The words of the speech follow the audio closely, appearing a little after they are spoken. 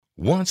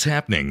What's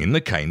happening in the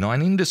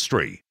canine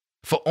industry?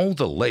 For all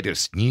the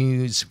latest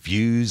news,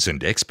 views,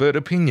 and expert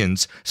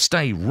opinions,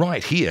 stay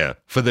right here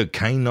for the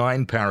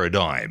Canine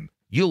Paradigm.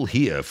 You'll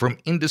hear from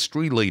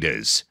industry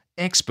leaders,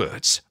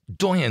 experts,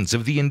 doyens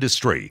of the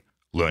industry,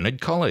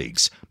 learned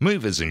colleagues,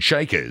 movers and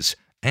shakers,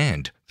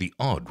 and the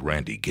odd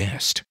randy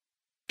guest.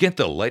 Get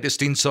the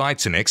latest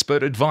insights and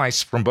expert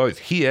advice from both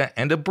here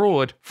and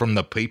abroad from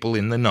the people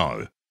in the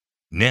know.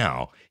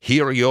 Now,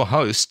 here are your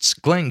hosts,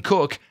 Glenn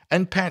Cook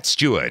and Pat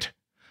Stewart.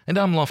 And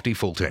I'm Lofty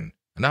Fulton,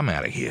 and I'm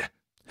out of here.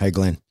 Hey,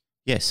 Glenn.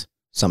 Yes.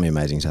 Something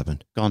amazing's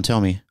happened. Go on,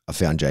 tell me. I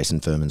found Jason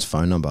Furman's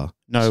phone number.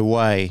 No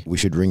way. We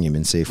should ring him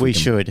and see if we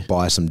can should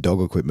buy some dog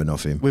equipment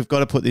off him. We've got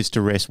to put this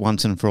to rest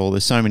once and for all.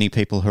 There's so many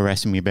people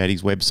harassing me about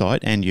his website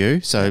and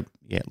you. So,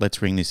 yeah, let's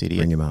ring this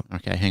idiot. Ring him up.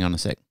 Okay, hang on a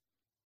sec.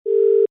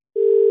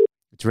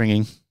 It's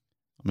ringing.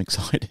 I'm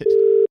excited.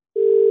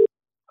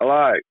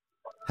 Hello.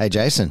 Hey,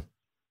 Jason.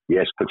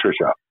 Yes,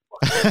 Patricia.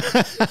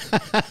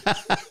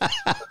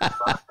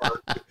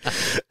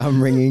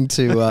 I'm ringing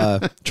to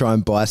try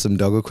and buy some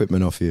dog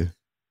equipment off you.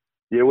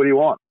 Yeah, what do you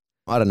want?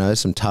 I don't know,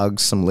 some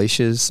tugs, some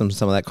leashes, some of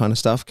that kind of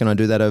stuff. Can I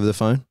do that over the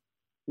phone?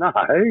 No.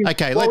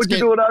 Okay, Why would you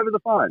do it over the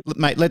phone?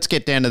 Mate, let's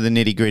get down to the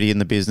nitty-gritty in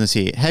the business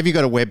here. Have you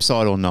got a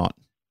website or not?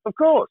 Of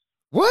course.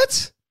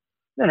 What?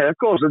 Yeah, of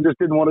course. I just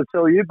didn't want to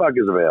tell you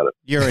buggers about it.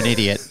 You're an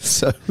idiot.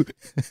 So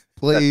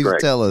please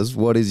tell us,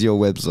 what is your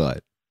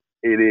website?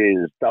 It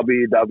is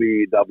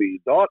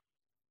www.einzweck.com.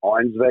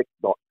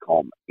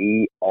 EINZWECK.com.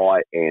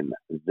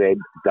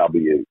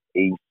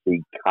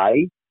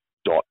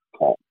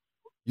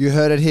 You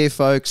heard it here,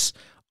 folks.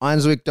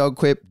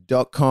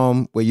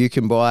 einzweckdogquip.com, where you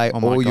can buy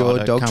all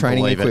your dog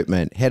training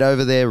equipment. Head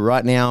over there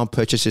right now.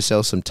 Purchase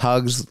yourself some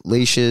tugs,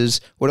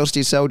 leashes. What else do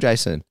you sell,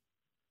 Jason?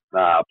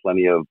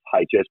 Plenty of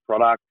HS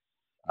products,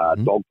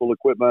 dog pull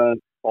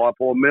equipment, fire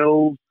paw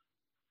mills,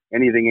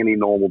 anything any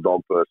normal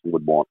dog person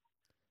would want.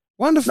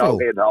 Wonderful.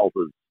 No head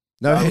halters.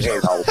 No head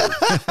halters.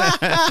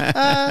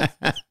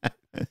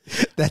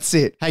 That's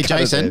it. Hey,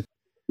 Jason.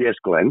 Yes,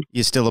 Glenn.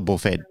 You're still a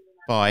bullfed.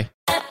 Bye.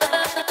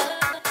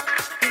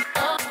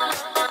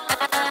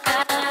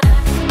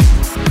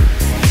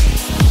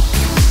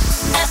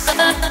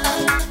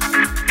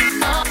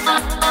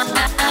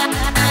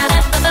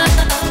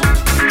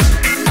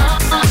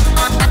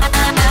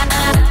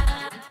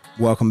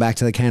 Welcome back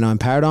to the Canine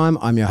Paradigm.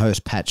 I'm your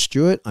host, Pat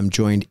Stewart. I'm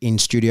joined in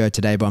studio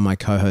today by my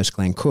co-host,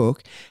 Glenn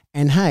Cook.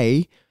 And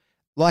hey,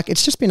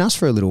 it's just been us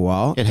for a little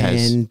while. It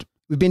has. And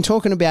we've been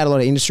talking about a lot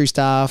of industry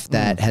stuff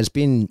that has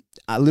been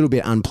a little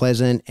bit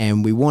unpleasant,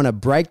 and we want to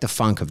break the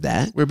funk of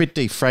that. We're a bit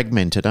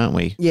defragmented, aren't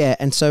we? Yeah,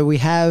 and so we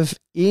have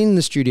in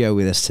the studio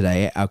with us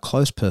today our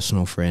close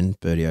personal friend,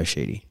 Bertie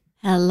O'Sheedy.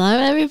 Hello,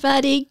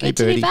 everybody. Good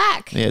to be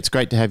back. Yeah, it's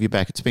great to have you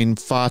back. It's been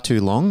far too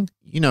long.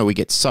 You know, we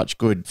get such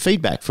good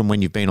feedback from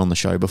when you've been on the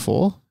show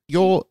before.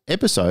 Your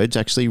episodes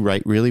actually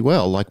rate really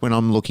well. Like when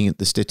I'm looking at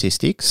the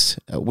statistics,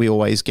 we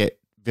always get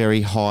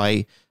very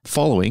high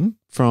following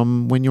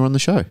from when you're on the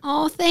show.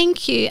 Oh,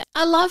 thank you.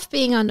 I love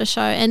being on the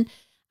show, and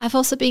I've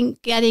also been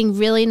getting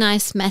really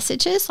nice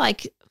messages.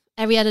 Like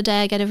every other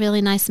day I get a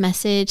really nice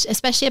message,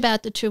 especially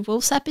about the Two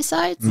Wolves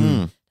episodes.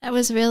 That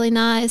was really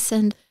nice,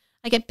 and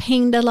I get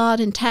pinged a lot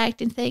and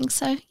tagged and things.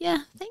 So, yeah,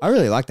 thank you. I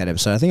really like that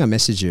episode. I think I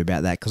messaged you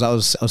about that because I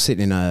was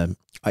sitting in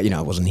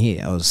I wasn't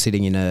here. I was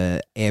sitting in a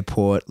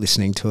airport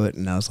listening to it,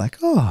 and I was like,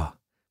 oh,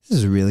 this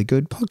is a really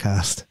good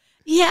podcast.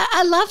 Yeah,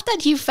 I love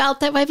that you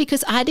felt that way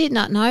because I did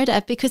not know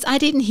that, because I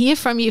didn't hear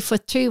from you for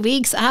 2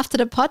 weeks after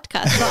the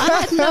podcast. So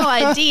I had no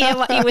idea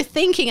what you were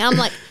thinking. I'm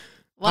like,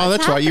 what's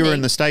that's happening? right. You were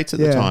in the States at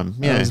the time.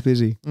 Yeah, I was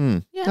busy.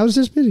 Yeah. I was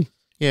just busy.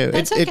 Yeah,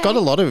 it got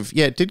a lot of,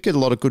 it did get a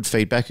lot of good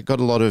feedback. It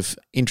got a lot of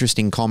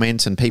interesting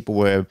comments, and people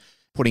were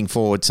putting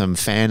forward some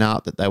fan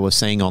art that they were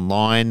seeing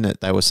online, that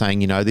they were saying,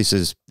 this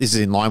is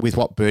in line with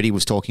what Bertie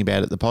was talking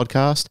about at the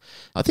podcast.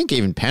 I think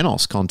even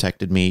Panos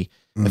contacted me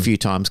a few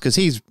times because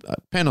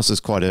Panos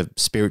is quite a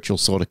spiritual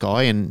sort of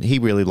guy, and he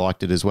really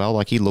liked it as well.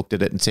 Like he looked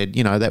at it and said,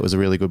 that was a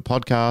really good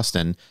podcast,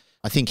 and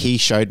I think he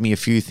showed me a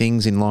few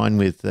things in line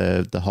with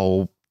the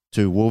whole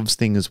Two Wolves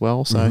thing as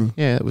well. So,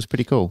 yeah, it was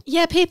pretty cool.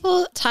 Yeah,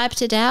 people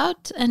typed it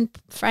out and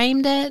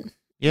framed it.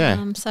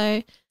 Yeah.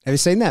 So have you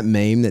seen that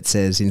meme that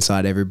says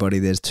inside everybody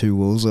there's two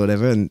wolves or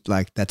whatever? And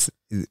that's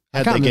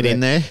how'd they get in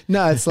there?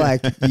 No, it's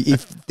like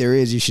if there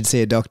is, you should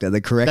see a doctor.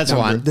 The correct that's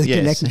number, one.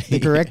 Yes. The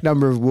correct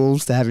number of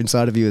wolves to have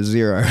inside of you is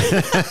 0.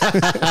 That's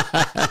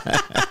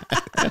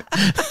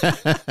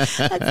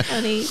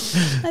funny.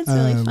 That's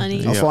really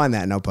funny. I'll find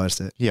that and I'll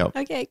post it. Yeah.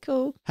 Okay,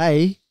 cool.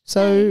 Hey,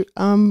 so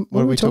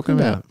what are we talking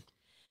about?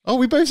 Oh,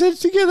 we both said it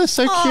together.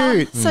 So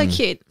cute. So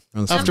cute.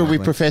 After we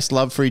professed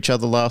love for each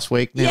other last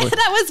week. Yeah,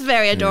 that was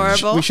very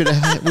adorable. We should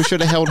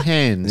have held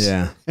hands.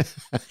 Yeah.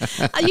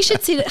 You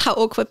should see how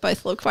awkward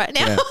both look right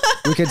now. Yeah.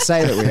 We could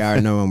say that we are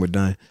and no one would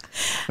know.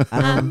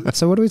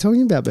 So what are we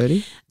talking about,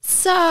 Bertie?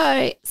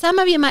 So some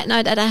of you might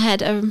know that I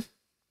had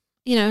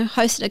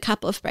hosted a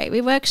couple of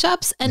bravery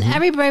workshops, and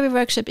every bravery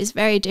workshop is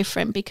very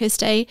different because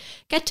they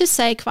get to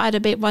say quite a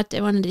bit what they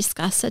want to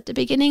discuss at the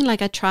beginning.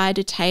 Like I try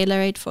to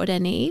tailor it for their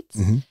needs.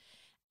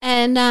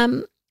 And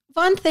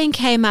one thing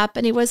came up,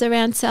 and it was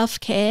around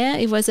self-care.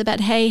 It was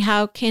about, hey,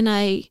 how can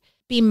I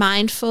be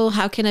mindful?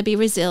 How can I be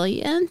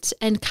resilient?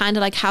 And kind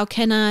of like, how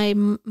can I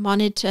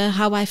monitor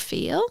how I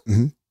feel?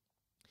 Mm-hmm.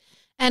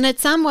 And at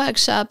some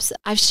workshops,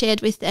 I've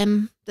shared with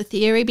them the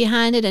theory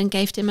behind it and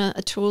gave them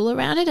a tool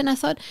around it. And I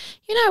thought,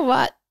 you know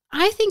what?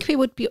 I think we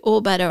would be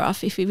all better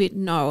off if we would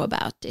know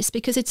about this,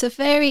 because it's a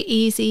very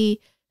easy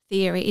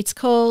theory. It's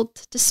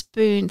called the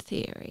spoon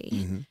theory.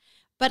 Mm-hmm.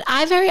 But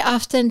I very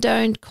often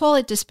don't call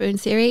it the spoon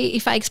theory.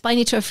 If I explain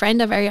it to a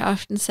friend, I very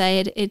often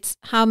say it's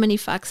how many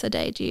fucks a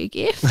day do you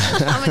give?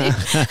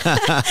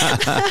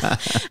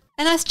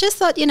 And I just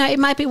thought, it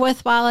might be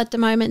worthwhile at the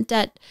moment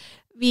that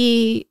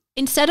we,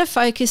 instead of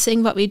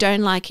focusing what we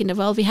don't like in the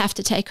world, we have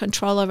to take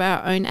control of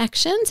our own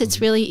actions.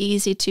 It's really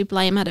easy to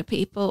blame other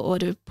people or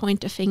to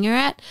point a finger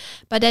at.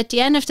 But at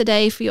the end of the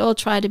day, if we all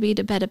try to be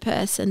the better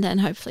person, then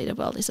hopefully the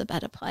world is a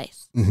better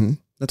place. Mm-hmm.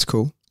 That's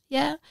cool.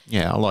 Yeah.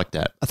 Yeah, I like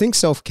that. I think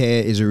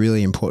self-care is a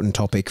really important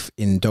topic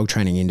in dog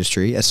training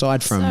industry,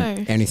 aside from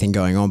anything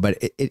going on, but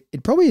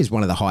it probably is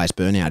one of the highest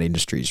burnout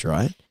industries,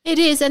 right? It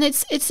is. And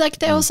it's like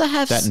they also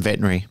have that in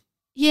veterinary.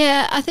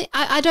 Yeah, I think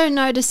I don't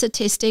know the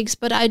statistics,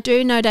 but I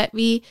do know that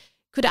we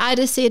could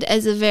either see it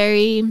as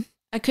a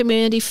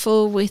community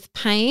full with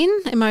pain,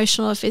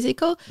 emotional or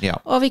physical,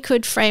 or we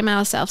could frame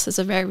ourselves as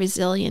a very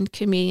resilient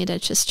community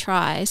that just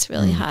tries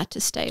really hard to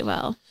stay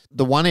well.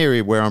 The one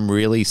area where I'm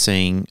really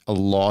seeing a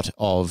lot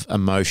of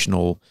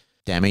emotional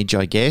damage,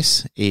 I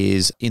guess,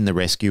 is in the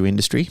rescue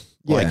industry.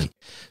 Yeah. Like,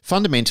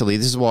 fundamentally,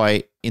 this is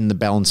why in the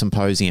Balance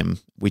Symposium,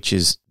 which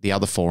is the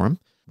other forum,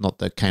 not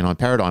the Canine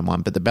Paradigm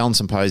one, but the Balance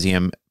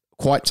Symposium,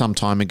 quite some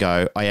time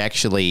ago, I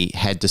actually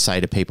had to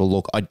say to people,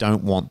 look, I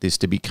don't want this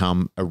to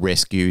become a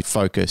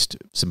rescue-focused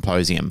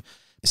symposium,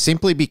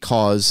 simply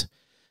because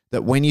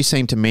that when you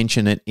seem to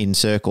mention it in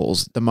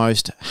circles, the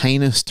most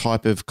heinous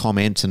type of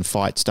comments and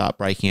fights start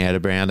breaking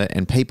out around it,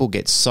 and people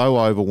get so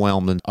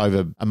overwhelmed and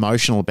over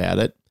emotional about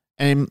it.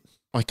 And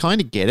I kind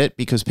of get it,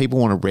 because people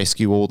want to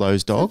rescue all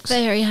those dogs. It's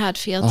a very hard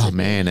field. Oh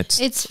man,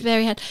 it's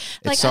very hard.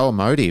 It's so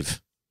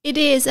emotive. It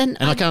is, and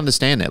I can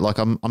understand that. Like,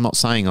 I'm not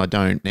saying I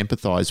don't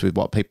empathize with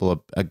what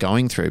people are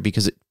going through,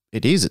 because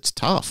it's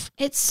tough.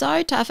 It's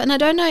so tough, and I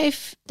don't know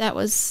if that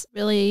was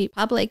really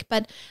public,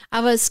 but I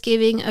was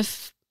giving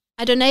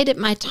I donated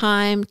my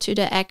time to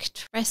the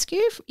ACT Rescue,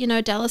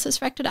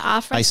 dialysis rector, the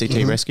ARF Rescue.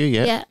 ACT Rescue,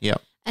 yeah.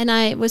 And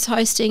I was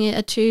hosting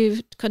a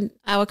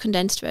 2-hour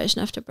condensed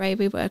version of the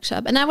Bravery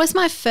Workshop. And that was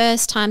my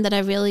first time that I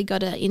really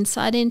got an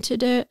insight into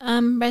the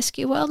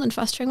rescue world and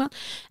fostering world.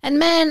 And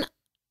man,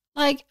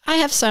 like, I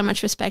have so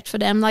much respect for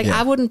them. Like,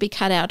 I wouldn't be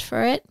cut out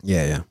for it.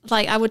 Yeah.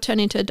 Like, I would turn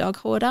into a dog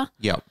hoarder.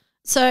 Yep.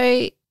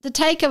 So the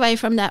takeaway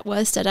from that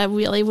was that I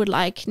really would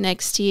like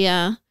next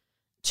year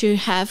to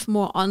have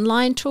more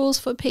online tools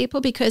for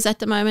people, because at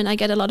the moment I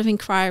get a lot of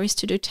inquiries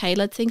to do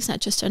tailored things. I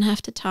just don't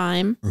have the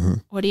time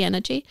or the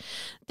energy.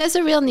 There's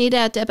a real need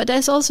out there, but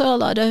there's also a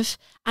lot of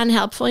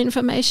unhelpful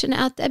information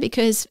out there,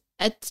 because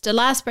at the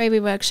last Bravery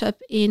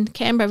Workshop in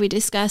Canberra, we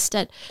discussed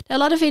that there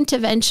are a lot of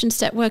interventions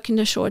that work in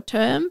the short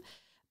term,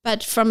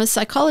 but from a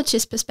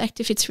psychologist's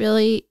perspective, it's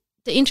really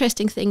the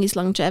interesting thing is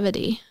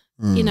longevity.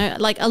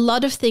 Like, a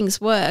lot of things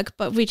work,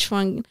 but which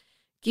one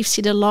gives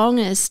you the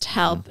longest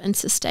help and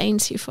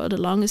sustains you for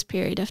the longest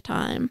period of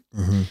time.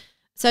 Mm-hmm.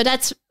 So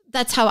that's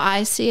how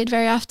I see it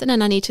very often,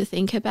 and I need to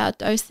think about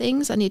those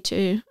things. I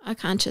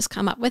can't just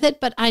come up with it,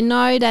 but I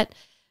know that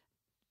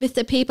with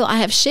the people I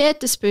have shared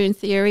the spoon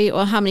theory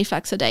or how many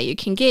fucks a day you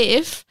can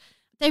give,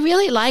 they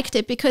really liked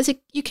it because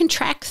you can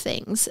track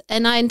things.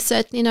 And I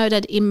certainly know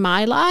that in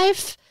my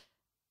life,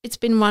 it's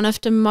been one of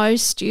the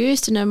most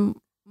used and the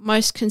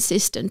most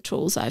consistent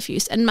tools I've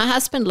used. And my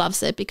husband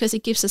loves it because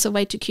it gives us a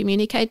way to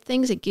communicate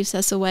things. It gives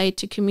us a way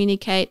to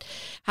communicate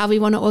how we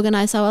want to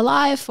organize our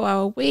life or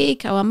our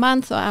week, our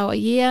month or our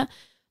year.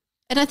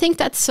 And I think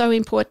that's so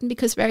important,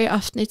 because very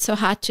often it's so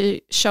hard to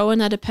show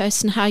another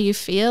person how you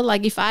feel.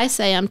 Like, if I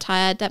say I'm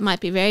tired, that might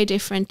be very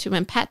different to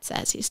when Pat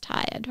says he's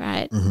tired,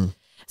 right? Mm-hmm.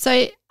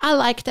 So I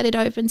like that it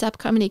opens up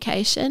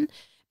communication,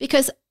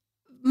 because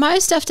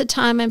most of the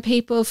time when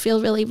people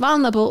feel really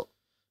vulnerable,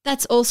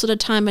 that's also the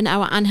time when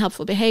our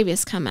unhelpful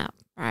behaviors come out,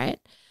 right?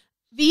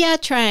 We are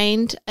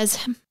trained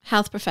as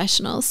health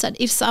professionals that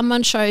if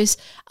someone shows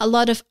a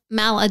lot of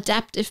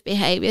maladaptive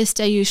behaviors,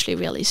 they're usually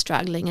really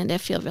struggling and they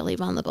feel really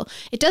vulnerable.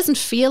 It doesn't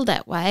feel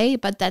that way,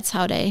 but that's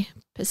how they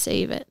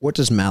perceive it. What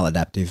does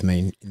maladaptive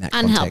mean in that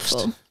context?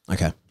 Unhelpful.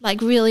 Okay.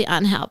 Like, really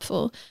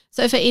unhelpful.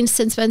 So, for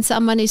instance, when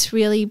someone is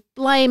really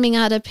blaming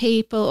other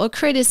people or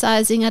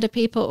criticizing other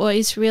people, or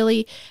is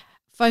really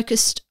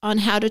focused on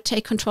how to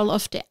take control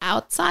of the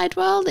outside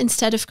world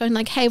instead of going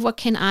like, hey, what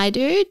can I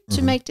do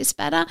to make this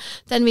better?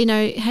 Then we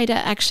know, hey, they're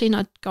actually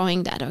not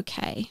going that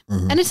okay.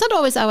 And it's not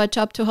always our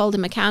job to hold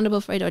them accountable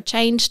for it or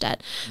change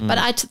that. But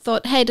I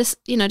thought, hey,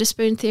 the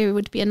spoon theory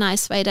would be a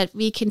nice way that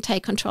we can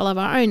take control of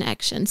our own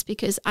actions,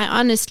 because I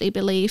honestly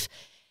believe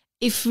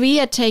if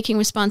we are taking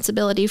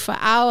responsibility for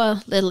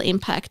our little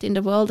impact in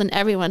the world and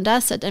everyone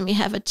does it, then we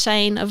have a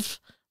chain of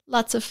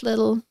lots of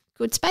little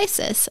good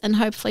spaces, and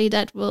hopefully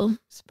that will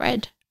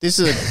spread. This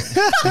is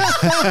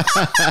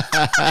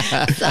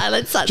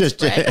Silent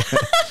spread.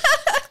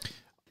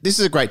 This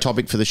is a great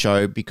topic for the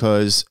show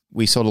because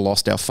we sort of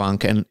lost our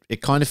funk, and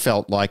it kind of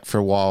felt like for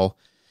a while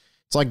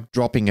it's like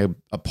dropping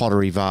a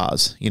pottery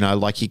vase. You know,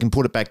 like you can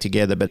put it back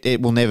together, but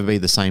it will never be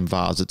the same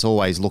vase. It's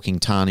always looking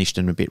tarnished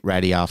and a bit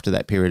ratty after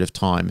that period of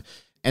time.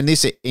 And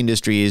this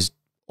industry is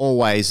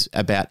always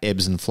about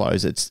ebbs and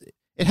flows. It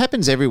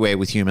happens everywhere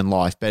with human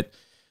life, but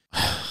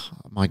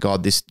my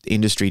God, this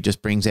industry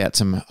just brings out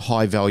some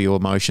high value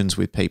emotions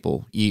with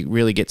people. You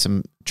really get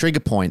some trigger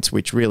points,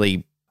 which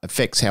really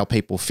affects how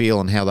people feel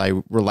and how they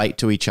relate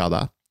to each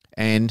other.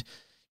 And,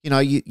 you know,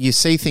 you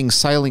see things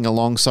sailing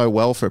along so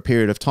well for a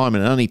period of time,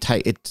 and it only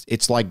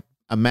it's like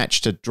a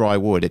match to dry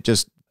wood. It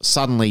just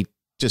suddenly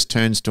just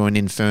turns to an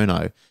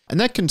inferno. And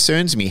that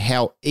concerns me,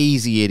 how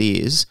easy it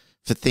is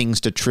for things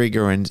to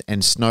trigger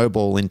and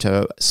snowball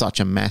into such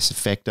a mass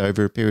effect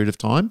over a period of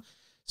time.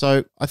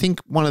 So I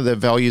think one of the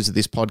values of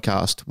this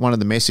podcast, one of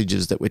the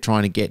messages that we're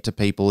trying to get to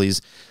people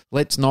is,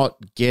 let's not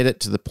get it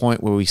to the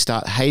point where we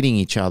start hating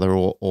each other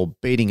or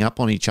beating up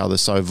on each other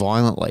so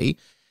violently.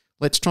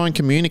 Let's try and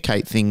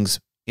communicate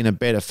things in a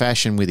better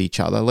fashion with each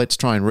other. Let's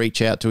try and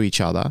reach out to each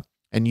other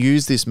and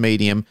use this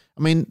medium.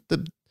 I mean,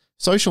 the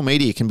social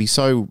media can be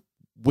so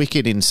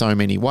wicked in so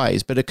many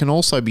ways, but it can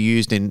also be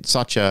used in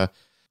such an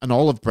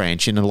olive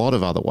branch in a lot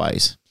of other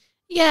ways.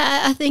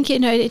 Yeah, I think,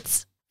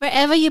 it's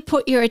wherever you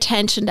put your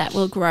attention, that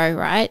will grow,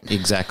 right?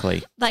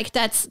 Exactly. Like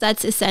that's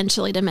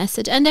essentially the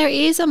message. And there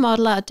is a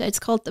model out there. It's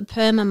called the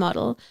PERMA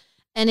model,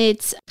 and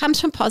it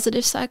comes from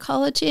positive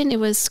psychology, and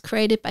it was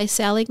created by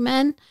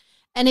Seligman.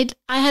 And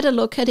I had a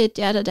look at it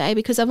the other day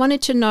because I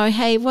wanted to know,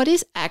 hey, what are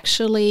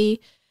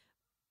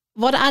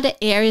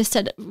the areas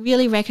that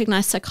really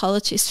recognized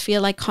psychologists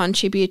feel like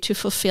contribute to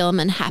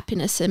fulfillment,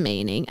 happiness, and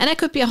meaning? And that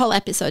could be a whole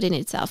episode in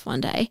itself one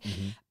day.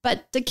 Mm-hmm.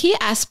 But the key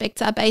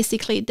aspects are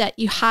basically that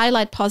you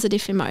highlight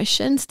positive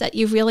emotions, that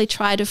you really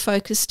try to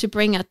focus to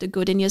bring out the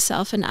good in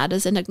yourself and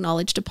others and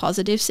acknowledge the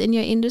positives in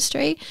your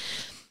industry.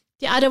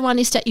 The other one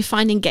is that you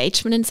find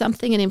engagement in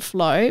something and in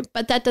flow,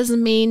 but that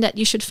doesn't mean that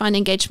you should find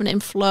engagement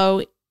and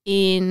flow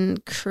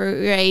in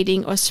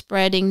creating or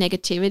spreading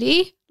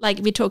negativity. Like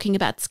we're talking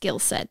about skill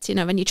sets,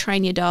 when you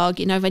train your dog,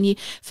 when you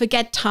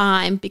forget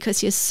time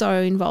because you're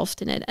so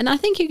involved in it. And I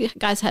think you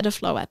guys had a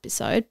flow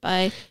episode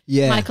by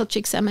Michael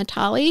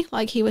Csikszentmihalyi,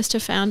 like he was the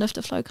founder of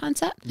the flow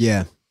concept.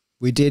 Yeah.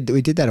 We did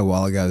that a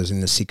while ago. It was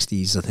in the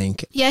 60s, I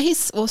think. Yeah,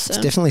 he's awesome.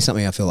 It's definitely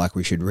something I feel like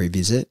we should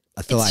revisit.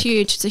 I feel it's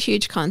huge. It's a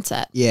huge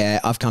concept. Yeah,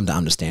 I've come to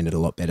understand it a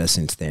lot better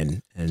since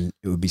then, and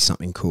it would be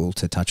something cool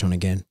to touch on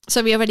again.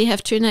 So we already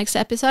have 2 next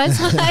episodes,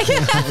 like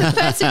the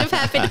pursuit of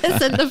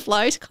happiness and the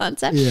flow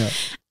concept.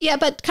 Yeah,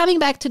 but coming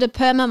back to the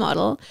PERMA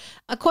model,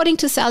 according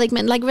to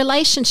Seligman, like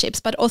relationships,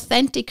 but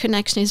authentic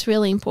connection is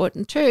really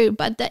important too.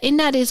 But in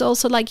that is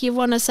also like you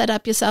want to set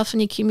up yourself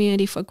and your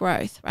community for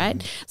growth, right?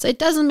 Mm-hmm. So it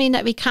doesn't mean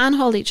that we can't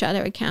hold each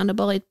other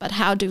accountable, but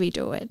how do we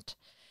do it?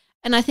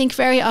 And I think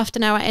very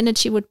often our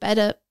energy would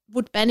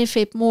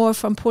benefit more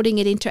from putting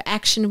it into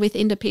action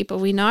within the people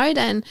we know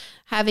than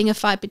having a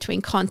fight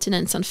between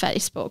continents on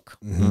Facebook.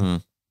 Mm-hmm.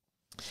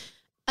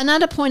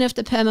 Another point of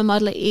the PERMA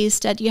model is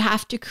that you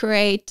have to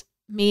create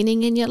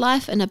meaning in your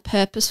life and a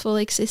purposeful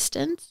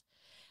existence.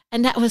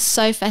 And that was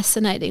so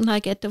fascinating.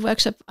 Like at the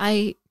workshop,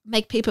 I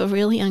make people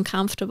really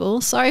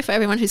uncomfortable. Sorry for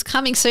everyone who's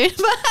coming soon,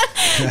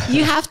 but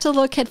you have to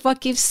look at what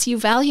gives you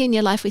value in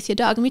your life with your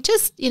dog. And we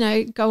just,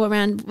 go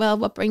around, well,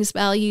 what brings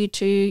value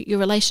to your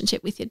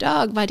relationship with your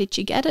dog? Why did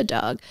you get a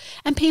dog?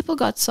 And people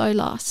got so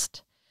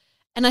lost.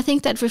 And I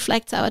think that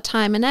reflects our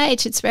time and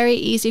age. It's very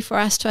easy for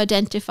us to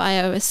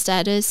identify over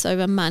status,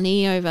 over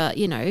money, over,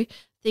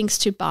 things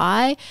to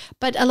buy.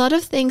 But a lot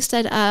of things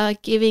that are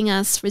giving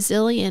us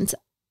resilience,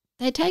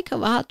 they take a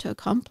while to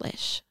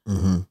accomplish.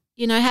 Mm-hmm.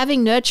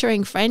 Having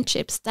nurturing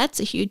friendships, that's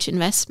a huge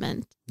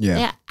investment. Yeah.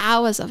 There are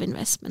hours of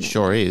investment.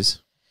 Sure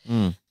is.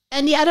 Mm.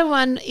 And the other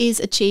one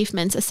is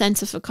achievements, a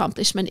sense of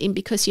accomplishment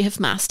because you have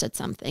mastered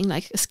something,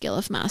 like a skill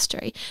of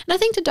mastery. And I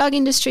think the dog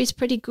industry is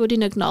pretty good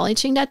in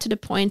acknowledging that, to the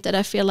point that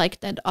I feel like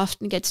that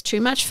often gets too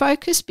much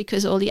focus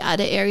because all the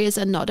other areas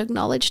are not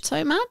acknowledged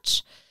so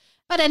much.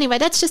 But anyway,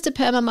 that's just a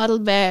PERMA model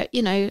where,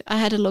 I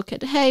had a look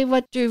at, hey,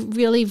 what do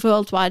really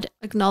worldwide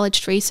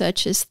acknowledged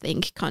researchers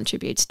think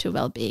contributes to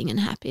well-being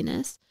and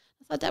happiness?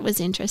 I thought that was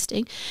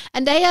interesting.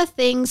 And they are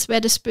things where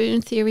the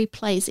spoon theory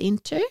plays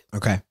into.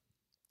 Okay.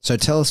 So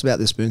tell us about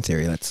the spoon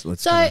theory. Let's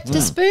So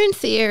the spoon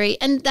theory,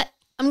 and that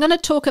I'm going to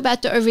talk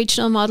about the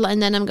original model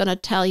and then I'm going to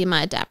tell you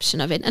my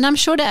adaptation of it. And I'm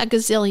sure there are a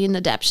gazillion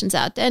adaptations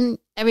out there and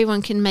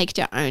everyone can make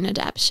their own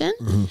adaptation.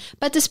 Mm-hmm.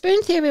 But the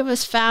spoon theory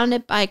was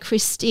founded by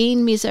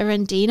Christine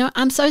Miserandino.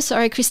 I'm so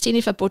sorry, Christine,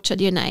 if I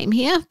butchered your name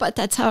here, but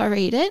that's how I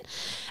read it.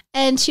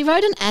 And she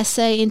wrote an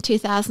essay in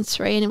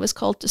 2003 and it was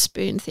called The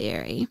Spoon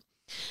Theory.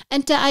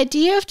 And the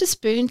idea of the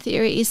spoon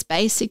theory is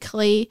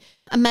basically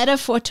a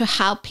metaphor to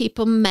help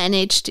people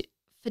manage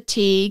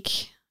fatigue,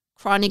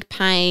 chronic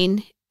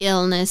pain,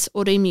 illness,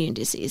 autoimmune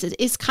disease.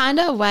 It's kind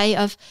of a way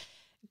of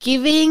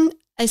giving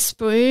a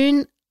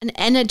spoon an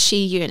energy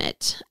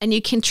unit, and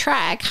you can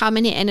track how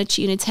many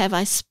energy units have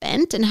I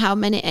spent and how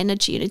many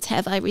energy units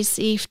have I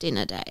received in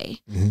a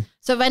day.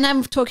 So when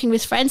I'm talking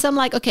with friends, I'm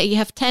like, okay, you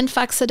have 10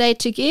 fucks a day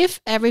to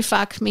give. Every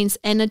fuck means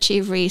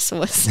energy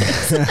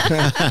resources.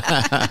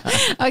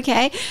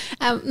 Okay.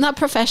 Not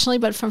professionally,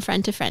 but from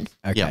friend to friend.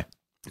 Okay. Yeah.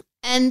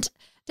 And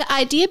the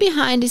idea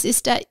behind this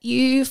is that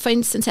you, for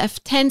instance,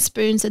 have 10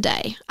 spoons a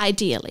day,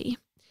 ideally.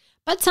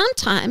 But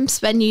sometimes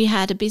when you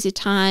had a busy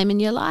time in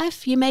your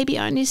life, you maybe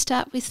only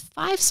start with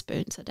 5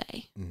 spoons a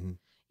day.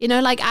 You know,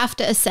 like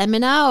after a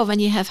seminar or when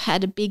you have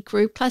had a big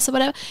group class or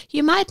whatever,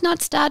 you might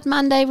not start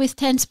Monday with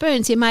 10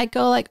 spoons. You might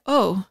go like,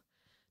 oh,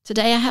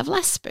 today I have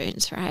less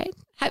spoons, right?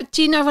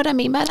 Do you know what I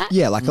mean by that?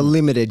 Yeah, like a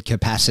limited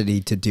capacity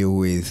to deal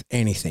with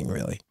anything,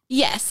 really.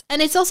 Yes.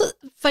 And it's also,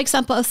 for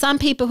example, some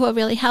people who are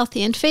really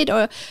healthy and fit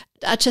or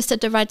are just at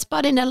the right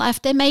spot in their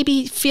life, they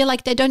maybe feel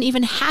like they don't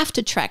even have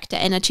to track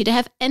their energy. They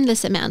have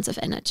endless amounts of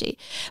energy.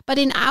 But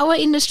in our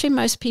industry,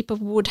 most people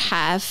would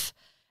have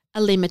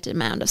a limited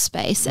amount of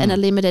space and a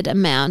limited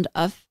amount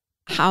of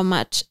how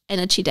much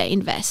energy they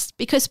invest.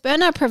 Because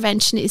burnout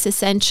prevention is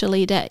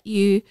essentially that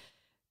you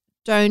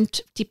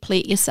don't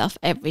deplete yourself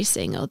every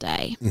single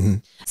day.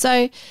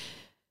 So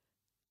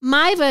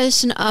my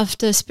version of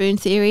the spoon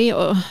theory,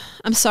 or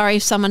I'm sorry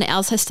if someone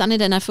else has done it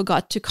and I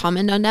forgot to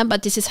comment on that,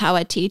 but this is how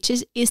I teach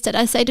is that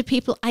I say to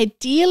people,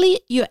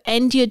 ideally you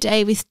end your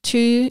day with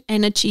 2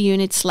 energy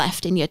units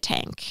left in your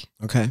tank.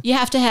 Okay. You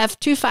have to have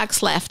 2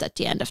 fucks left at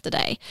the end of the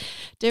day.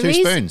 2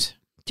 spoons.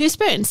 2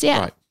 spoons, yeah.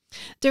 Right.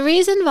 The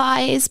reason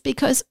why is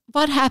because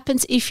what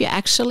happens if you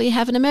actually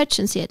have an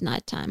emergency at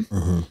nighttime?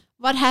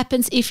 What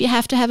happens if you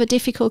have to have a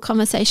difficult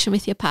conversation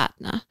with your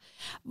partner?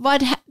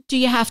 What do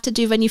you have to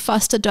do when you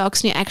foster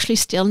dogs and you actually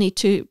still need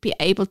to be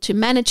able to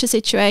manage a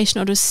situation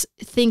or to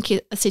think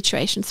a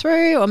situation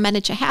through or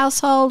manage a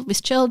household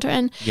with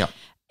children? Yeah.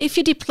 If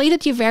you're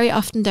depleted, you very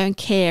often don't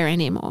care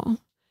anymore.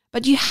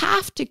 But you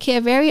have to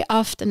care very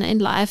often in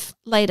life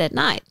late at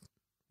night.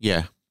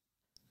 Yeah.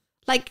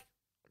 Like,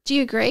 do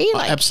you agree?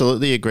 I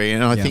absolutely agree.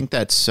 And I think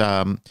that's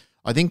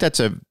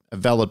a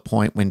valid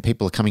point when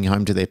people are coming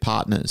home to their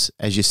partners.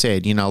 As you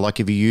said, you know, like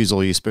if you use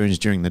all your spoons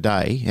during the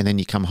day and then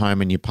you come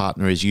home and your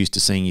partner is used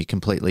to seeing you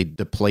completely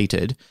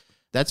depleted,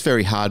 that's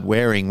very hard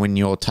wearing when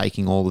you're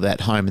taking all of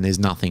that home and there's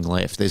nothing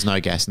left. There's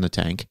no gas in the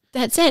tank.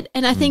 That's it.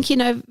 And I think, you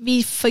know,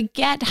 we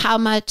forget how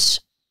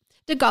much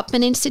the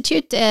Gottman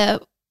Institute, they're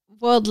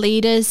world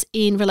leaders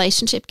in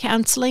relationship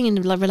counseling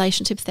and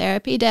relationship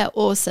therapy. They're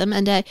awesome.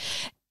 And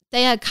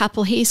they are a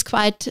couple. He's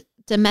quite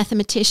the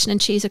mathematician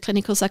and she's a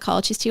clinical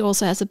psychologist. He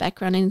also has a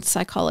background in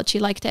psychology.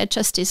 Like they're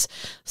just this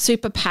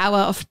superpower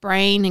of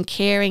brain and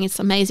caring. It's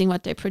amazing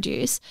what they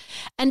produce.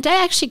 And they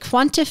actually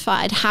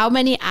quantified how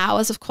many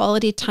hours of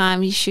quality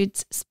time you should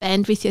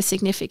spend with your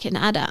significant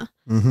other.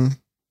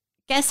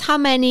 Guess how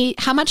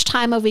much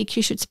time a week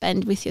you should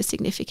spend with your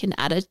significant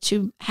other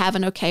to have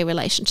an okay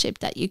relationship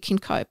that you can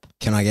cope.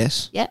 Can I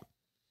guess? Yeah.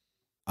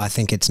 I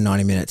think it's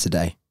 90 minutes a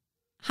day.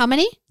 How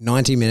many?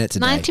 90 minutes a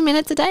day. 90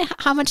 minutes a day?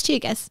 How much do you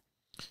guess?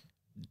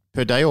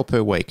 Per day or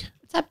per week?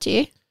 It's up to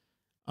you.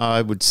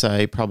 I would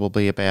say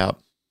probably about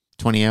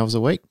 20 hours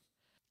a week.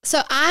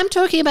 So I'm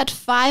talking about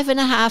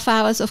 5.5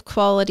 hours of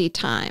quality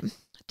time.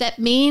 That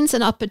means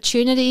an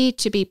opportunity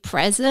to be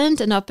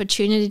present, an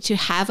opportunity to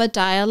have a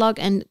dialogue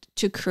and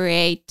to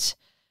create.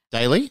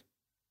 Daily?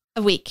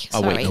 A week. A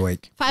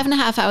week.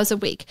 5.5 hours a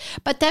week.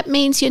 But that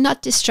means you're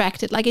not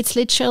distracted. Like it's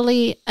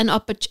literally an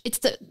opportunity. It's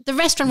the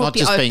restaurant will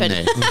be open. Being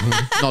there.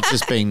 Not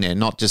just being there,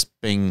 not just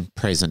being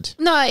present.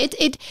 No,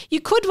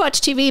 you could watch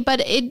TV,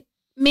 but it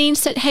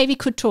means that, hey, we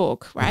could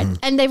talk, right?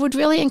 And they would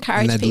really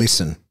encourage And they'd people.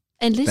 listen.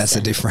 And listen. That's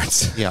the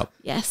difference. Yeah.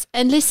 Yes.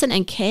 And listen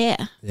and care.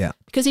 Yeah.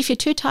 Because if you're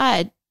too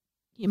tired,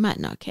 you might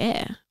not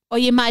care. Or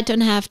you might don't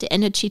have the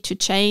energy to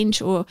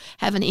change or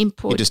have an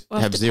input. You just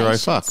of have the 0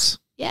 patients. fucks.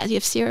 Yeah, you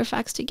have 0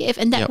 fucks to give,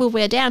 and that Yep. will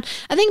wear down.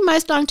 I think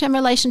most long-term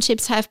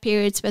relationships have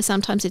periods where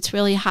sometimes it's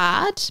really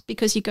hard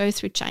because you go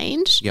through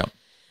change. Yep.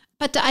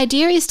 But the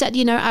idea is that,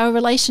 you know, our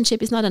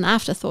relationship is not an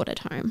afterthought at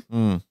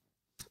home.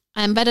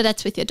 And whether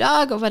that's with your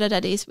dog or whether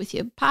that is with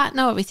your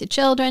partner or with your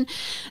children,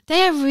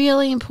 they are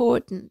really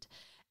important.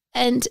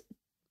 And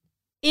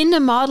in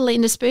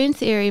the spoon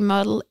theory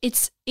model,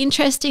 it's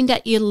interesting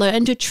that you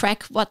learn to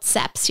track what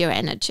saps your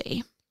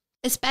energy.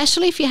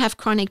 Especially if you have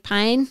chronic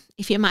pain,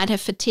 if you might have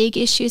fatigue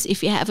issues,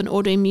 if you have an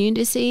autoimmune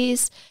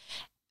disease,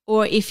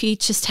 or if you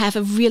just have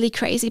a really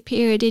crazy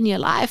period in your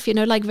life. You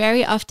know, like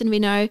very often we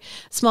know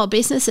small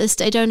businesses,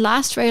 they don't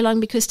last very long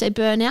because they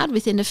burn out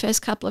within the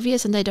first couple of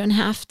years and they don't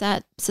have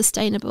that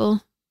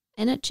sustainable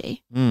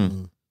energy.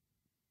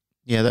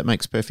 Yeah, that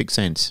makes perfect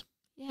sense.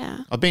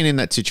 Yeah. I've been in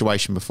that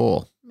situation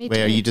before Me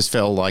where too. you just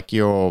felt like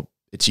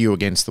it's you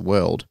against the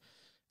world.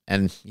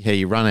 And yeah,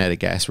 you run out of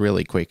gas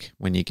really quick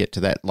when you get to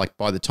that. Like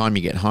by the time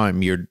you get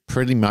home, you're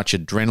pretty much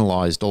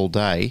adrenalized all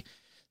day.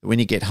 When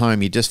you get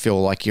home, you just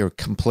feel like you're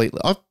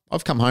completely.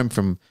 I've come home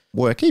from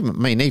work,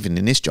 even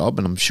in this job,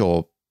 and I'm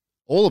sure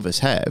all of us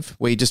have,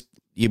 where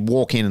you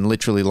walk in and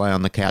literally lay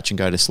on the couch and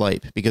go to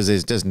sleep because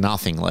there's just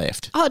nothing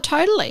left. Oh,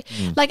 totally.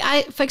 Like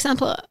for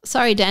example,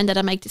 sorry, Dan, that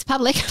I make this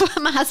public for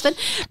my husband,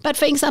 but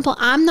for example,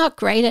 I'm not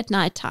great at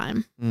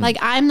nighttime. Like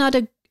I'm not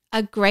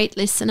a great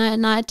listener at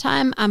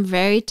nighttime. I'm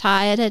very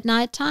tired at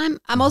nighttime.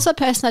 I'm also a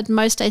person that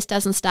most days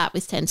doesn't start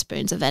with 10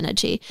 spoons of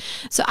energy.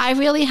 So I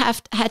really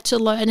had to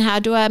learn, how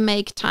do I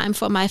make time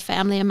for my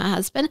family and my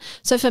husband?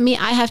 So for me,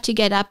 I have to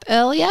get up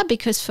earlier,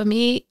 because for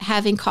me,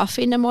 having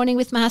coffee in the morning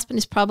with my husband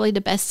is probably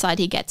the best side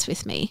he gets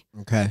with me.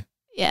 Okay.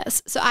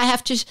 Yes. So I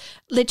have to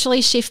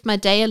literally shift my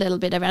day a little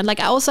bit around. Like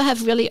I also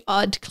have really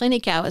odd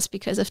clinic hours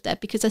because of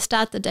that, because I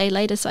start the day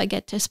later, so I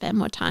get to spend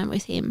more time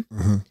with him.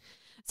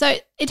 So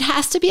it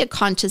has to be a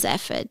conscious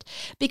effort,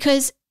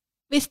 because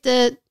with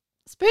the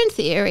spoon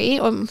theory,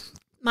 or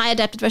my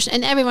adapted version,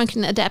 and everyone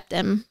can adapt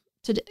them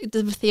to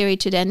the theory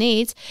to their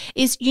needs,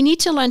 is you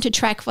need to learn to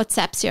track what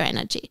saps your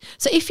energy.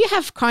 So if you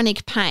have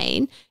chronic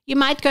pain, you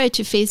might go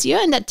to physio,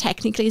 and that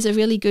technically is a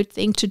really good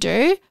thing to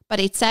do, but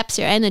it saps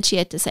your energy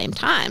at the same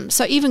time.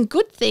 So even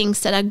good things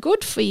that are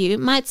good for you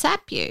might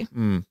sap you.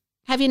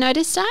 Have you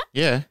noticed that?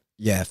 Yeah.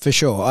 Yeah, for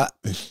sure.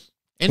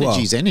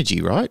 Energy's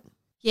energy, right?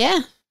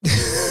 Yeah.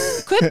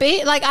 Could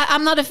be. Like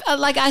I'm not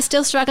I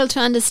still struggle to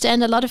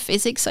understand a lot of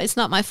physics, so it's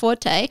not my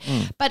forte.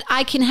 But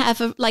I can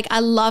have I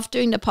love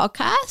doing the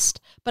podcast,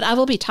 but I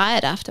will be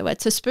tired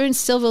afterwards. So spoons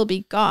still will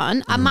be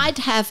gone. I might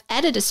have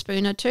added a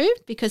spoon or two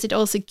because it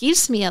also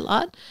gives me a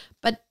lot,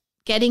 but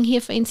getting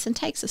here, for instance,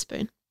 takes a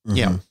spoon.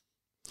 Yeah.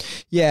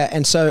 Yeah,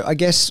 and so I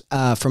guess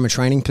from a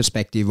training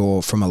perspective,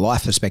 or from a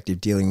life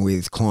perspective, dealing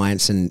with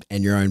clients and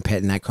your own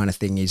pet and that kind of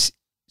thing, is,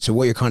 so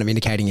what you're kind of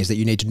indicating is that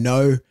you need to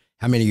know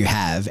how many you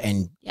have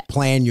and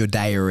plan your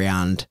day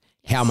around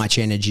how much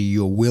energy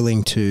you're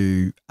willing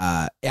to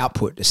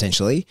output,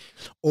 essentially,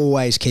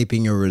 always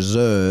keeping your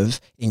reserve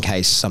in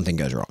case something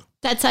goes wrong.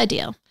 That's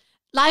ideal.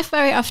 Life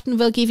very often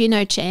will give you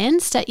no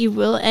chance that you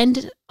will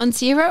end on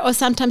zero, or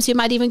sometimes you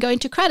might even go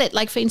into credit.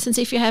 Like, for instance,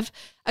 if you have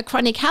a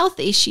chronic health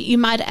issue, you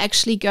might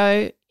actually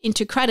go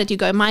into credit. You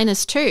go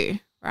 -2,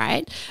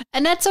 right?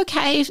 And that's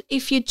okay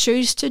if you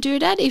choose to do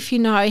that, if you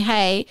know,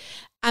 hey,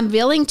 I'm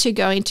willing to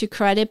go into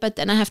credit, but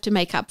then I have to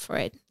make up for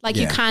it. Like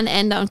you can't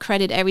end on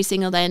credit every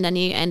single day and then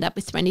you end up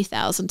with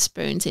 20,000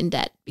 spoons in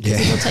debt, because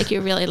it will take you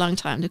a really long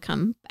time to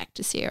come back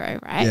to zero,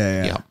 right?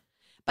 Yeah.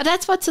 But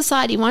that's what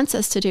society wants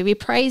us to do. We're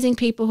praising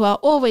people who are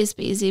always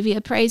busy. We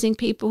are praising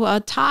people who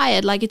are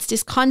tired. Like it's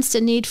this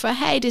constant need for,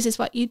 hey, this is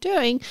what you're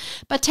doing.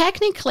 But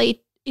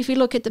technically, if you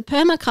look at the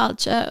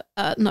permaculture,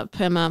 not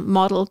perma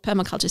model,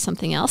 permaculture is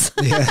something else.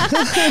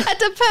 At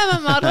the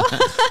perma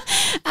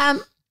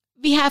model,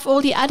 we have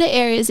all the other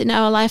areas in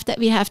our life that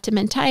we have to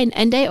maintain,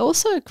 and they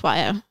also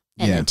require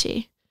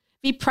energy.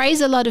 We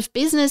praise a lot of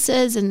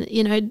businesses and,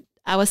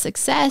 our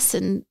success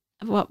and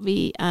what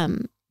we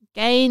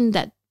gain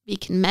that we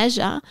can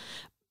measure,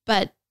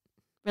 but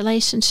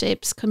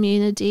relationships,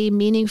 community,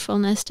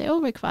 meaningfulness, they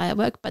all require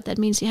work, but that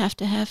means you have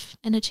to have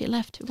energy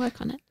left to work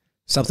on it.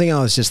 Something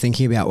I was just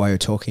thinking about while you're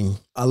talking,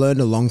 I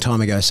learned a long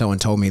time ago, someone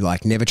told me,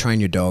 never train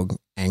your dog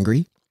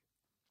angry,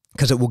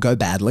 because it will go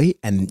badly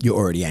and you're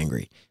already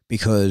angry,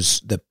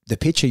 because the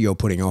picture you're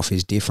putting off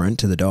is different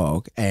to the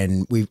dog.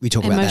 And we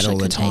talk about that all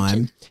the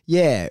time.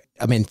 Yeah.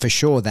 I mean, for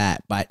sure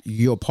that, but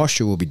your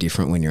posture will be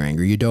different when you're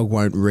angry. Your dog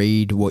won't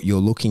read what you're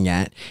looking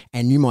at,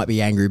 and you might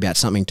be angry about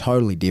something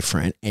totally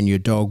different, and your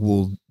dog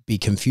will be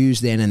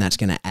confused then, and that's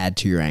going to add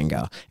to your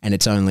anger. And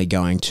it's only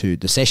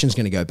the session's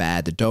going to go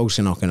bad. The dog's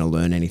not going to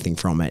learn anything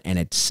from it. And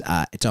it's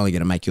only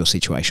going to make your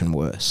situation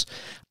worse.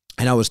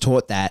 And I was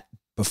taught that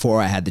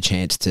before I had the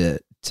chance to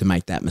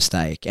make that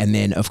mistake. And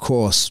then, of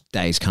course,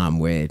 days come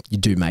where you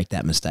do make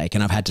that mistake.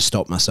 And I've had to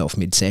stop myself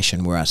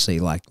mid-session where I see,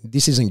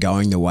 this isn't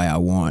going the way I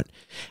want.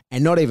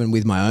 And not even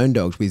with my own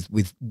dogs,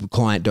 with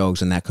client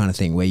dogs and that kind of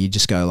thing, where you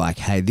just go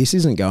hey, this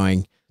isn't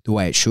going the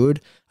way it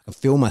should. I can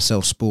feel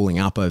myself spooling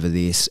up over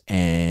this,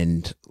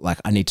 and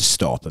I need to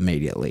stop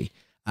immediately.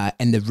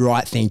 And the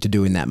right thing to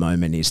do in that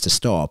moment is to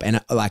stop.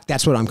 And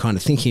that's what I'm kind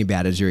of thinking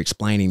about as you're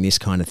explaining this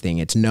kind of thing.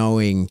 It's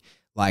knowing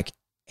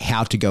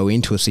how to go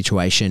into a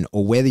situation,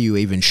 or whether you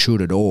even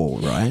should at all,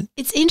 right?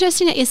 It's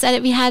interesting that you said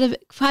it. We had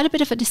quite a bit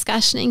of a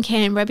discussion in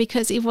Canberra,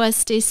 because it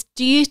was this,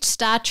 do you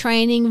start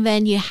training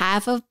when you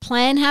have a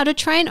plan how to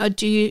train, or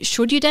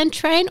should you then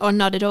train, or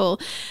not at all?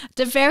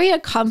 The very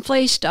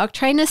accomplished dog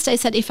trainers, they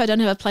said, if I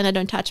don't have a plan, I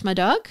don't touch my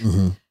dog.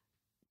 Mm-hmm.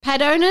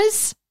 Pet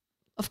owners,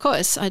 of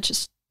course, I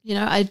just,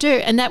 I do.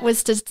 And that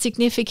was the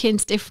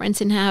significant difference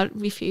in how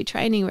we view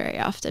training very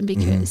often,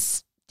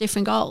 because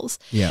different goals.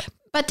 Yeah.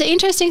 But the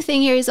interesting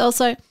thing here is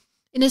also,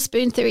 in a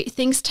spoon theory,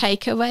 things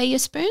take away your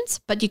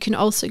spoons, but you can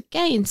also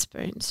gain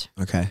spoons.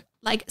 Okay.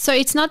 So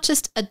it's not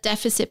just a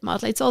deficit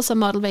model. It's also a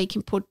model where you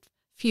can put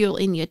fuel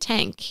in your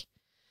tank.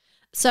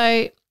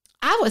 So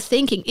I was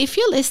thinking, if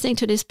you're listening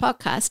to this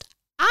podcast,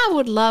 I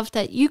would love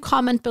that you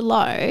comment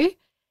below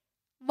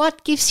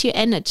what gives you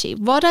energy.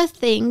 What are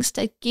things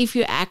that give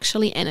you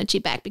actually energy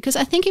back? Because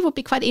I think it would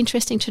be quite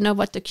interesting to know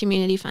what the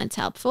community finds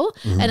helpful,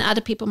 and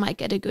other people might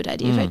get a good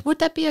idea of it. Would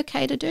that be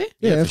okay to do?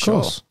 Yeah, of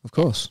course. Of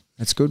course.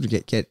 That's good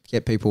to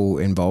get people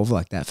involved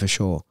like that for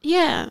sure.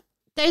 Yeah.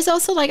 There's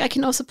also I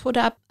can also put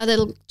up a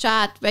little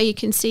chart where you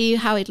can see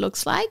how it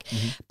looks like.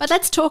 Mm-hmm. But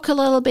let's talk a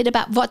little bit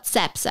about what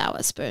zaps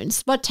our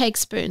spoons, what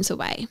takes spoons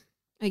away.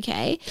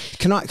 Okay.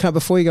 Can I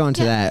before you go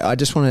into that, I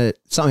just want to,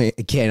 something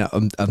again,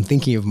 I'm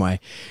thinking of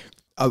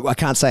I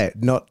can't say it,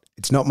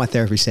 it's not my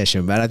therapy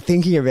session, but I'm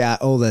thinking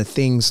about all the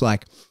things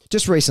like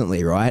just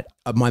recently, right?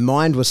 My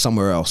mind was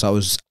somewhere else.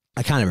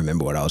 I can't even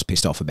remember what I was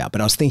pissed off about,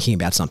 but I was thinking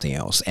about something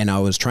else, and I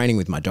was training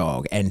with my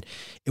dog, and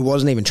it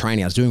wasn't even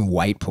training. I was doing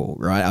weight pull,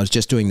 right? I was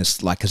just doing this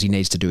because he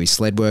needs to do his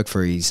sled work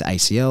for his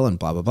ACL and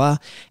blah, blah, blah.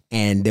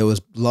 And there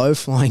was low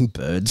flying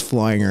birds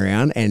flying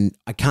around, and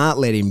I can't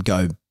let him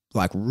go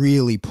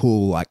really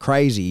pull like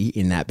crazy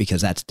in that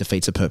because that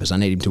defeats the purpose. I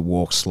need him to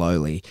walk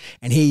slowly.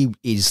 And he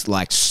is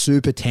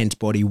super tense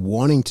body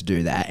wanting to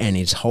do that and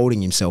is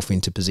holding himself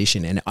into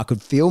position. And I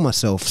could feel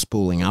myself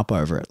spooling up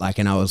over it.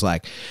 And I was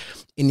like,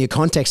 in the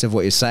context of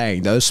what you're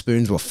saying, those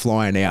spoons were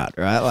flying out,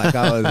 right?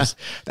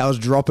 I was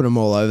dropping them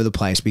all over the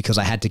place because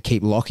I had to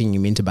keep locking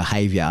him into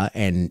behavior,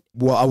 and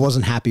I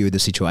wasn't happy with the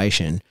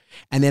situation.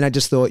 And then I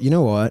just thought, you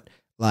know what?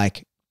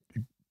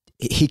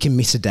 He can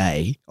miss a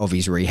day of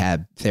his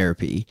rehab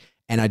therapy,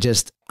 and I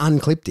just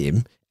unclipped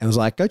him and was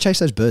like, go chase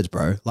those birds,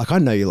 bro. I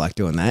know you like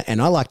doing that,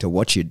 and I like to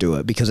watch you do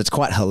it because it's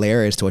quite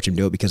hilarious to watch him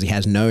do it because he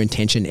has no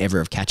intention ever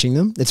of catching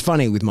them. It's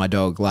funny with my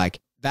dog,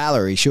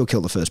 Valerie, she'll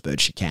kill the first bird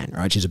she can,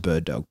 right? She's a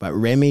bird dog. But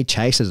Remy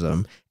chases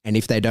them, and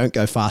if they don't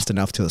go fast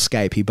enough to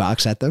escape, he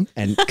barks at them,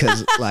 and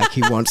because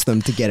he wants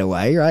them to get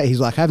away, right? He's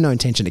like, I have no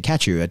intention to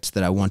catch you. It's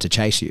that I want to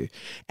chase you.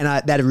 And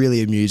that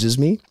really amuses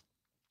me.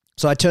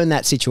 So I turned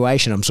that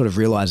situation, I'm sort of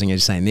realizing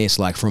as saying this,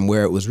 from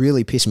where it was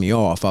really pissing me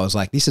off, I was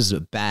like, this is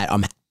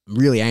I'm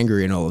really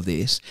angry in all of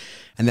this.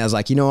 And then I was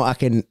like, you know what, I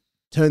can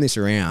turn this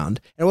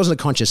around. And it wasn't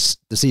a conscious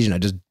decision. I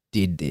just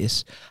did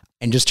this.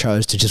 And just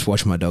chose to just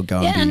watch my dog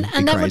go and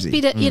be that crazy. Would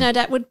be the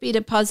that would be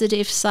the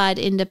positive side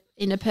in the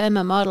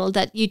PERMA model,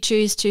 that you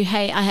choose to,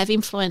 hey, I have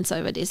influence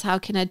over this. How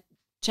can I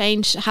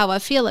change how I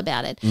feel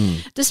about it?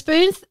 The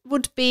spoon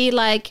would be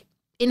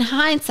in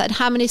hindsight,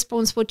 how many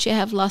spoons would you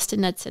have lost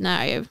in that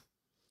scenario?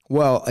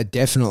 Well,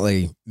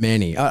 definitely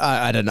many.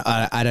 I don't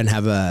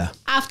have a.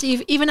 After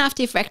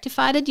you've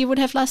rectified it, you would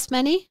have lost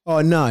many?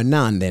 Oh no,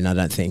 none. Then I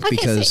don't think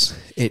because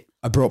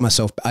I brought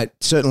myself. I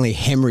certainly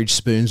hemorrhaged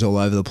spoons all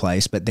over the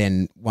place, but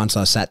then once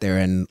I sat there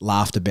and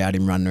laughed about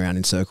him running around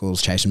in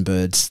circles chasing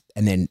birds,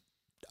 and then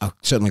I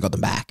certainly got them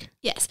back.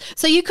 Yes,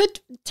 so you could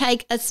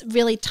take a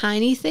really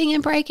tiny thing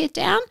and break it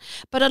down,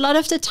 but a lot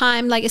of the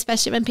time,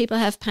 especially when people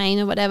have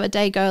pain or whatever,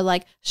 they go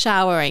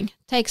showering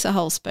takes a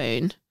whole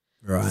spoon.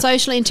 Right.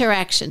 Social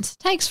interactions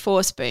takes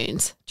 4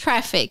 spoons.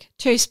 Traffic,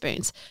 2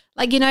 spoons.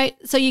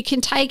 So you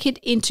can take it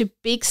into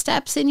big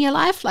steps in your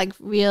life,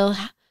 real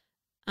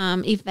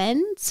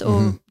events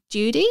or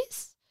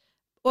duties,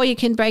 or you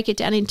can break it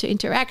down into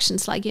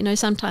interactions.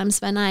 Sometimes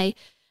when I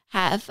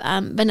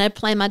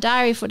play my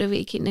diary for the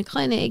week in the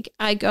clinic,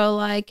 I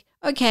go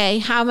okay,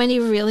 how many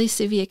really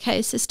severe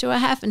cases do I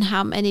have, and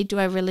how many do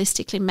I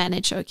realistically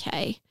manage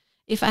okay?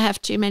 If I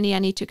have too many, I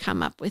need to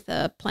come up with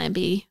a plan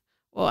B,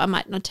 or I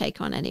might not take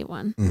on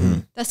anyone. Mm-hmm.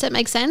 Does that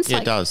make sense? Yeah,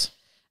 it does.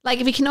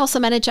 We can also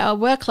manage our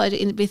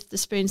workload with the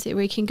spoons theory.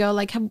 We can go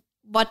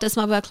what does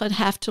my workload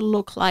have to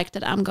look like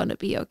that I'm going to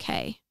be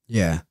okay?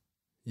 Yeah.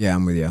 Yeah,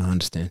 I'm with you. I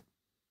understand.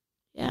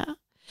 Yeah.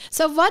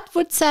 So what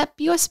would sap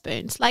your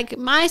spoons?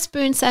 My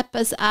spoon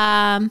sappers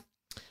are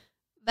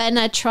when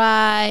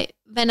I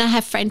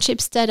have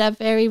friendships that are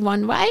very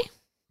one way.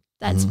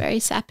 That's very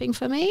sapping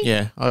for me.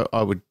 Yeah,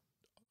 I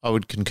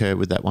would concur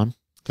with that one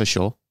for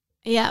sure.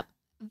 Yeah.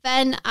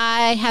 When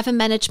I haven't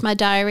managed my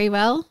diary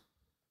well,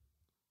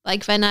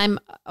 when I'm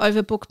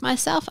overbooked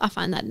myself, I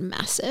find that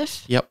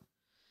massive. Yep.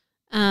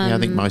 I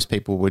think most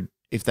people would,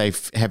 if they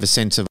have a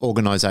sense of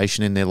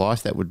organisation in their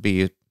life, that would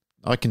be,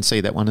 I can see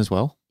that one as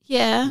well.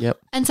 Yeah. Yep.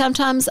 And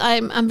sometimes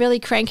I'm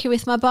really cranky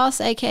with my boss,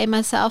 aka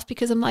myself,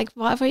 because I'm like,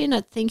 why were you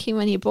not thinking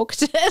when you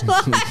booked it?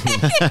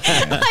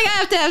 I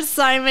have to have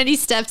so many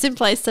steps in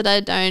place that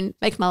I don't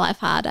make my life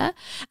harder.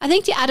 I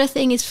think the other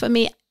thing is for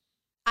me,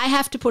 I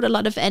have to put a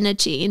lot of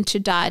energy into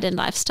diet and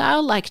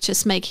lifestyle,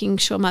 just making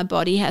sure my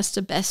body has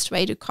the best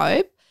way to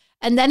cope.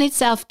 And then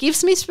itself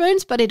gives me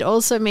spoons, but it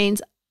also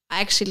means I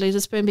actually lose a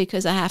spoon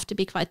because I have to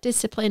be quite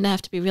disciplined. I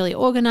have to be really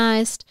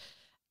organized.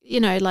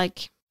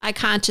 I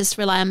can't just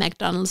rely on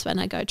McDonald's when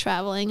I go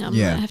traveling. I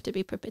have to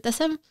be prepared. That's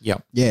him. Yeah.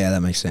 Yeah, that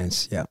makes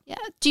sense. Yeah. Yeah.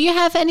 Do you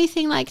have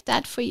anything like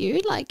that for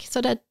you?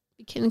 So that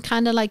you can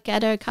kind of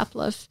gather a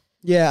couple of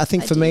Yeah, I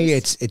think ideas? For me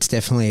it's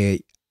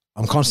definitely,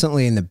 I'm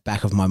constantly in the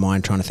back of my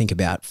mind trying to think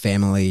about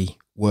family,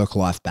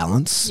 work-life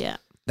balance. Yeah.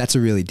 That's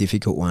a really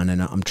difficult one,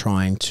 and I'm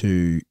trying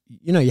to,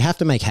 you have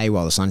to make hay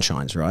while the sun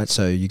shines, right?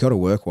 So you got to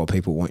work while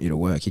people want you to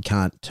work. You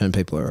can't turn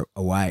people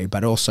away,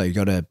 but also you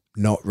got to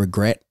not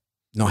regret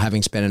not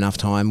having spent enough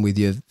time with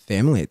your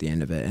family at the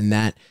end of it. And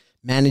that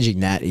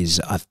managing that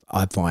is,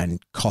 I find,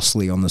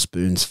 costly on the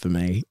spoons for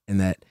me, and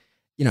that,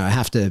 I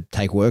have to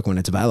take work when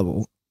it's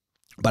available,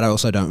 but I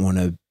also don't want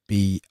to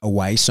be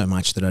away so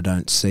much that I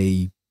don't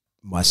see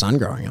my son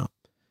growing up.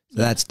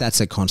 So that's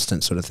a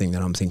constant sort of thing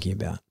that I'm thinking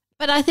about.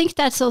 But I think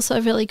that's also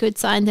a really good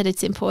sign that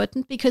it's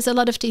important, because a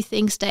lot of these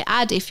things, they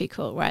are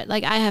difficult, right?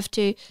 Like I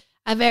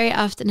very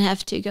often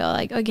have to go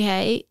like,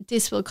 okay,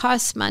 this will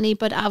cost money,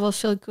 but I will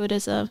feel good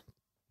as a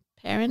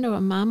parent or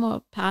a mum or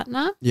a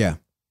partner. Yeah.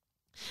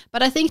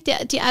 But I think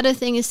the other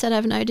thing is that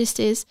I've noticed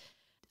is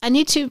I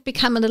need to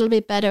become a little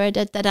bit better at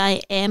it, that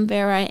I am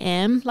where I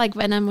am. Like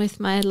when I'm with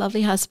my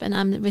lovely husband,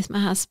 I'm with my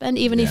husband,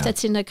 even if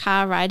that's in the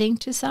car riding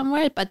to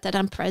somewhere, but that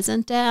I'm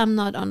present there. I'm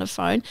not on the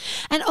phone.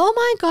 And oh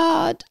my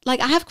God, like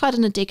I have quite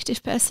an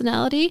addictive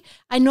personality.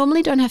 I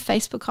normally don't have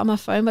Facebook on my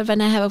phone, but when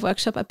I have a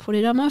workshop, I put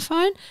it on my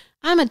phone.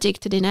 I'm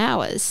addicted in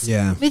hours.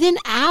 Yeah. Within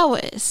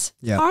hours.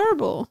 Yeah.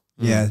 Horrible.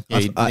 Yeah. Yeah,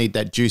 you need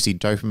that juicy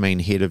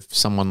dopamine hit of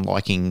someone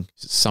liking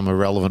some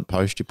irrelevant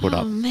post you put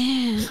Oh up.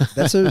 man.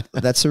 That's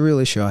a real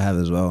issue I have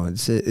as well.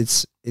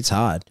 It's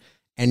hard,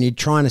 and you're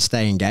trying to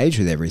stay engaged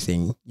with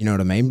everything. You know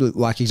what I mean? But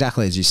like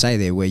exactly as you say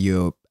there, where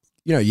you're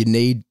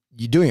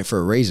doing it for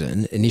a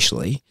reason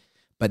initially,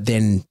 but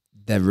then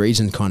the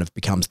reason kind of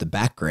becomes the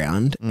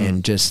background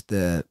and just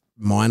the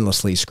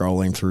mindlessly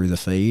scrolling through the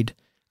feed.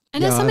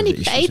 And there's so I have many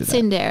issues with baits that.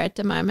 in there at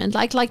the moment.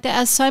 Like there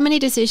are so many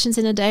decisions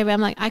in a day where I'm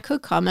like, I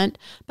could comment,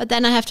 but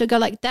then I have to go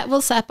like, that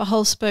will sap a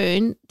whole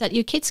spoon that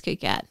your kids could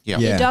get. Yeah.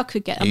 Your Yeah. dog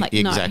could get. I'm like,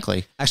 no.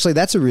 Exactly. Actually,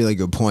 that's a really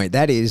good point.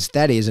 That is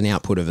an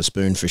output of a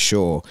spoon for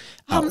sure,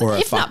 or a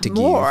if fuck not to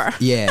more.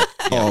 give. Yeah,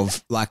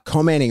 of like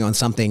commenting on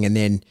something and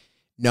then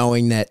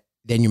knowing that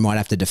then you might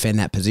have to defend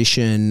that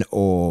position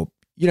or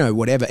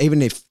whatever.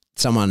 Even if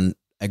someone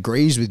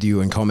agrees with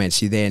you and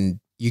comments, you're going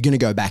to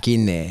go back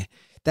in there.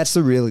 That's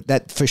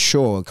that for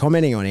sure.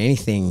 Commenting on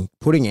anything,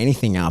 putting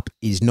anything up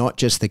is not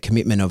just the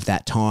commitment of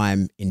that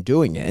time in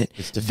doing it.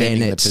 It's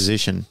defending the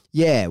position.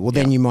 Yeah. Well,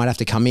 then you might have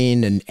to come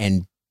in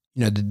and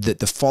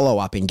the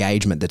follow-up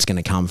engagement that's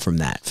going to come from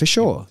that for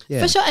sure.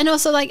 Yeah. For sure. And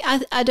also like,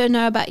 I don't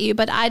know about you,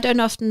 but I don't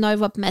often know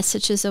what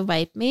messages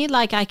await me.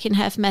 Like I can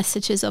have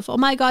messages of, oh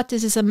my God,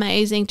 this is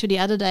amazing. To the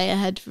other day, I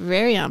had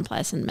very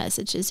unpleasant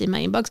messages in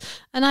my inbox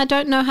and I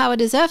don't know how I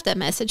deserve that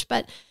message,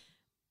 but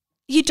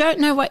you don't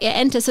know what you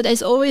enter. So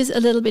there's always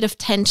a little bit of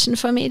tension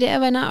for me there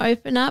when I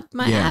open up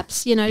my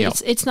apps.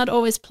 It's not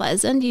always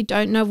pleasant. You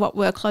don't know what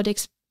workload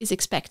is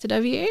expected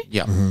of you.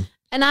 Yeah.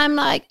 And I'm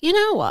like, you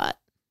know what?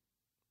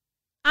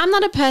 I'm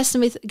not a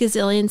person with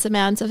gazillions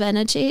amounts of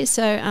energy.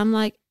 So I'm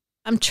like,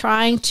 I'm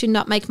trying to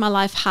not make my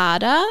life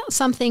harder.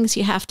 Some things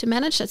you have to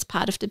manage. That's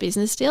part of the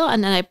business deal.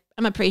 And then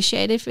I'm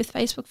appreciative with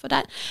Facebook for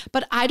that.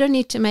 But I don't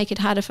need to make it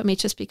harder for me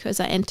just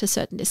because I enter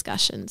certain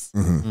discussions.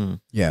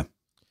 Yeah.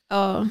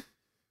 Oh,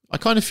 I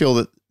kind of feel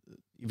that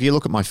if you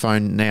look at my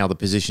phone now, the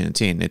position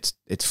it's in,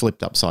 it's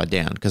flipped upside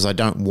down because I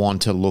don't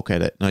want to look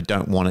at it and I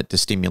don't want it to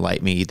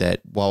stimulate me that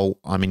while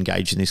I'm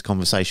engaged in this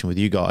conversation with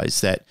you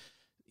guys that,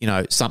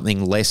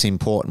 something less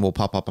important will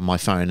pop up on my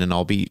phone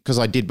and because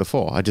I did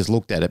before. I just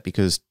looked at it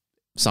because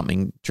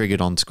something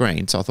triggered on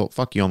screen. So I thought,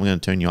 fuck you, I'm going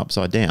to turn you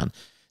upside down.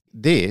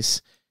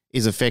 This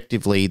is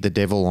effectively the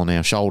devil on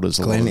our shoulders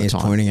a lot of the time. Glenn is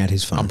pointing at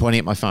his phone. I'm pointing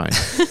at my phone.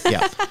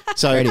 Yeah.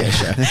 So Radio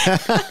show.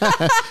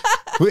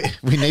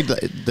 we need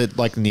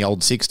like in the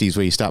old 60s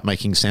where you start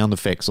making sound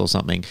effects or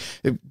something.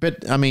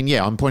 But I mean,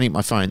 I'm pointing at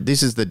my phone.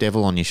 This is the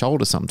devil on your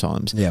shoulder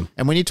sometimes. Yeah.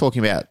 And when you're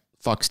talking about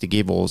fucks to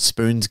give or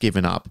spoons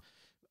given up,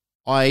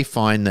 I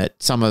find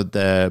that some of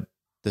the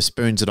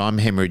spoons that I'm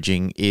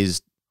hemorrhaging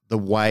is the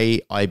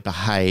way I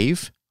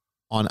behave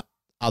on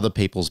other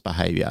people's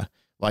behavior,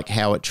 like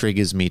how it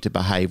triggers me to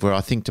behave, where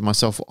I think to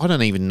myself, I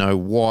don't even know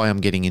why I'm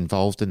getting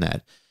involved in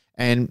that.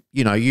 And,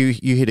 you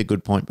hit a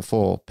good point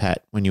before,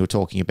 Pat, when you were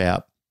talking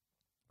about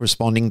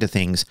responding to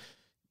things.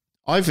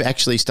 I've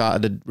actually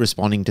started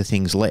responding to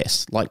things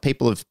less. Like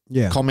people have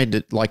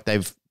commented, like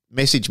they've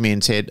messaged me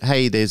and said,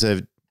 hey, there's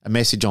a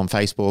message on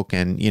Facebook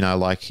and,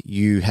 like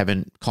you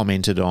haven't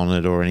commented on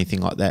it or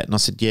anything like that. And I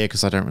said, yeah,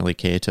 because I don't really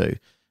care to.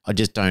 I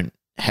just don't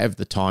have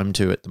the time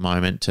to at the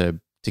moment to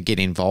get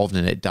involved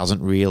in it. It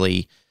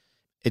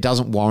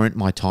doesn't warrant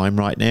my time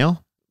right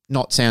now.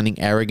 Not sounding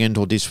arrogant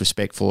or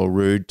disrespectful or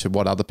rude to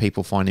what other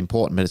people find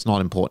important, but it's not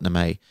important to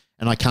me.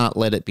 And I can't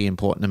let it be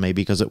important to me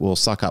because it will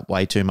suck up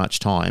way too much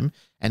time.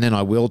 And then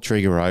I will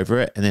trigger over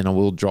it and then I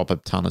will drop a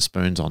ton of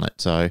spoons on it.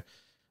 So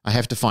I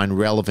have to find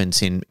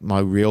relevance in my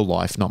real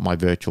life, not my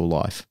virtual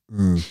life.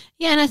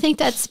 Yeah, and I think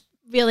that's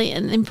really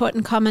an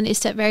important comment is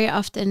that very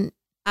often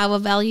our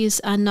values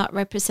are not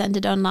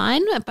represented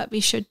online, but we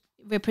should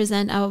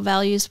represent our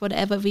values,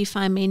 whatever we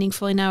find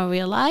meaningful in our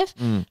real life.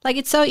 Like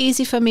it's so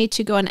easy for me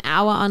to go an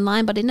hour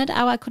online, but in that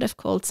hour I could have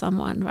called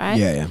someone, right?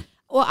 Yeah.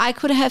 Or I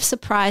could have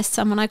surprised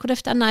someone. I could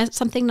have done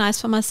something nice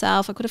for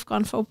myself. I could have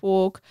gone for a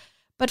walk.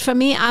 But for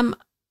me, I'm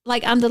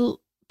the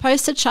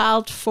poster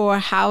child for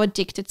how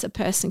addicted a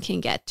person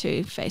can get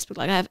to Facebook.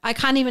 Like I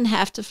can't even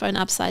have the phone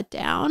upside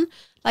down.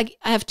 Like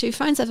I have two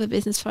phones. I have a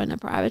business phone and a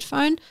private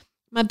phone.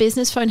 My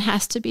business phone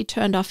has to be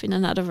turned off in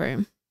another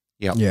room.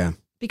 Yeah.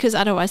 Because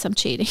otherwise I'm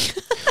cheating.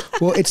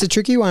 Well, it's a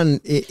tricky one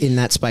in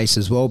that space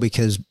as well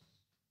because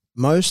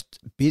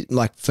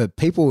for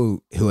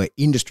people who are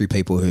industry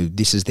people who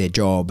this is their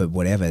job or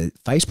whatever,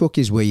 Facebook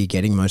is where you're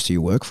getting most of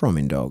your work from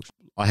in dogs.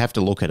 I have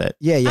to look at it.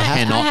 Yeah, you I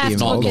have to have be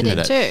to look involved at in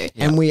it it.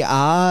 too. And we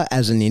are,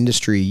 as an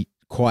industry,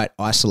 quite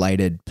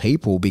isolated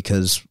people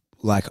because,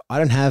 like, I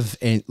don't have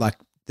any, like,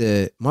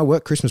 my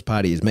work Christmas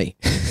party is me.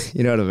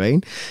 You know what I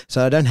mean?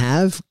 So I don't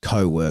have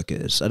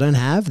co-workers. I don't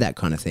have that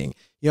kind of thing.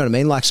 You know what I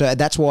mean? Like, so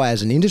that's why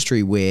as an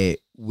industry where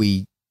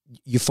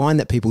you find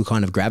that people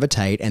kind of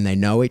gravitate and they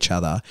know each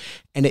other.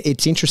 And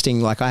it's interesting.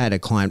 Like, I had a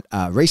client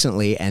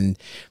recently and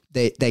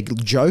they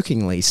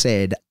jokingly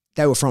said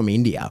they were from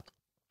India.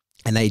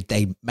 And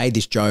they made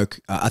this joke.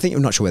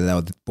 I'm not sure whether they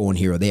were born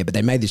here or there, but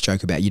they made this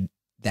joke about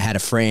they had a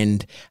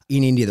friend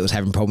in India that was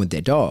having a problem with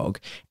their dog,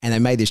 and they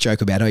made this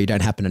joke about, oh, you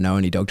don't happen to know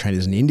any dog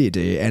trainers in India, do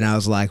you? And I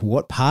was like,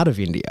 what part of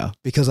India?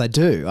 Because I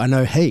do. I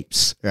know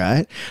heaps,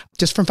 right?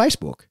 Just from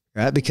Facebook,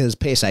 right? Because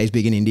PSA is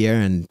big in India,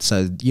 and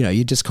so, you know,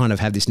 you just kind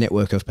of have this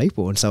network of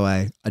people, and so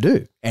I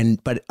do.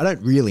 But I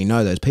don't really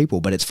know those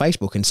people, but it's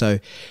Facebook.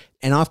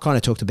 And I've kind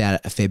of talked about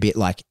it a fair bit,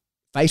 like,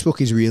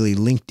 Facebook is really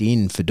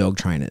LinkedIn for dog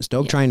trainers.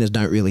 Dog trainers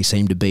don't really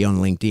seem to be on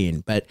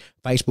LinkedIn, but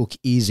Facebook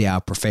is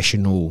our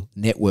professional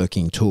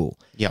networking tool.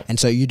 Yep. And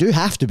so you do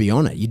have to be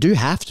on it. You do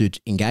have to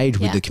engage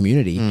with the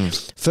community,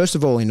 first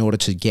of all, in order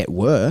to get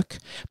work,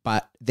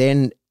 but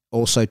then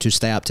also to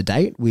stay up to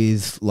date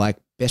with, like,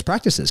 best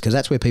practices, because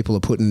that's where people are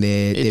putting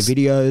their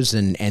videos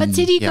and But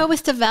did you go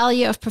with the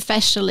value of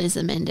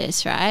professionalism in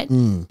this, right?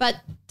 But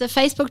the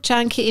Facebook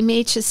junkie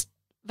image is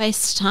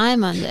waste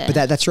time on there.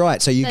 But that's right.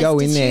 So you go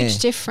in there. Huge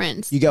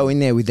difference. You go in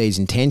there with these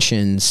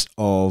intentions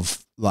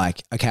of,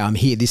 like, okay, I'm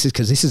here. This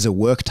is a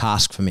work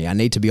task for me. I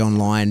need to be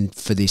online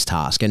for this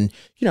task. And,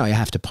 you know, you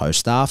have to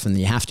post stuff and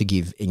you have to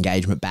give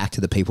engagement back to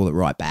the people that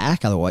write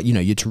back. Otherwise, you know,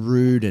 it's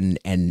rude and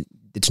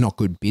it's not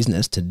good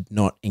business to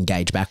not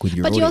engage back with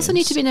your audience. But you also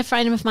need to be in a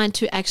frame of mind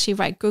to actually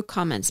write good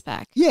comments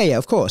back. Yeah,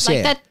 of course. Like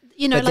yeah. that,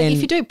 you know, But like then-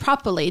 if you do it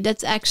properly,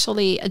 that's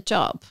actually a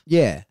job.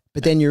 Yeah.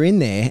 But then you're in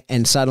there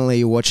and suddenly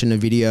you're watching a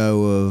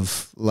video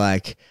of,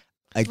 like,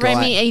 a guy.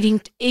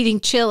 Remy eating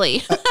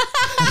chili.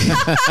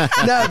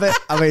 No, but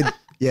I mean,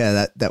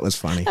 yeah, that was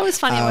funny. That was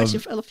funny. I watched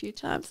it a few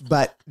times.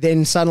 But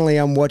then suddenly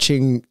I'm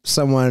watching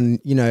someone,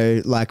 you know,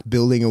 like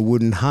building a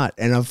wooden hut,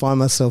 and I find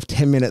myself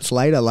 10 minutes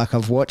later, like,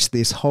 I've watched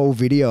this whole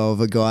video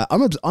of a guy.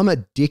 I'm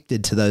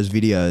addicted to those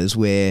videos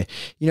where,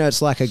 you know,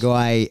 it's like a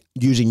guy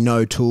using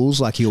no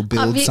tools, like he'll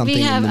build something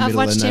in the middle I've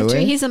watched of him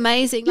nowhere. too. He's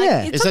amazing. Like,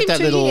 Yeah. it Is took that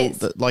him 2 little,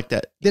 years. like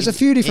that? There's a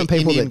few different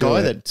people Indian that do guy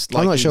it. that's, like,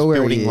 I'm not he's sure where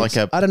he building is. like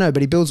a. I don't know,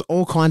 but he builds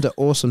all kinds of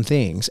awesome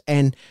things,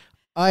 and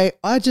I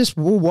just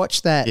will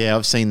watch that. Yeah,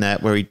 I've seen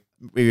that where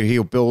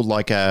he'll build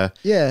like a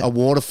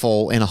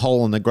waterfall in a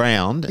hole in the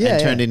ground and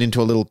turn it into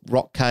a little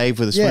rock cave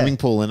with a swimming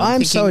pool. And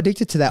I'm so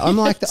addicted to that. I'm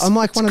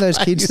like one of those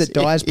kids that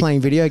dies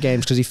playing video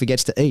games because he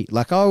forgets to eat.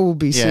 Like, I will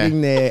be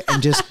sitting there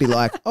and just be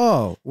like,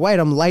 oh, wait,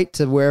 I'm late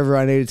to wherever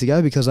I needed to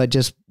go because I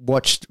just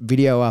watched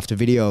video after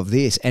video of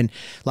this. And,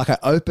 like, I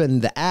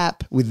opened the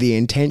app with the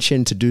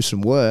intention to do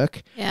some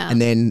work,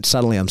 and then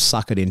suddenly I'm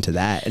suckered into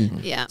that.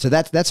 And so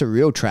that's a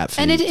real trap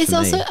for And it is for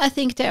also, me. I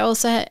think they're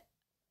also,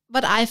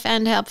 what I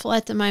found helpful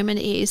at the moment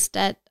is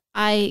that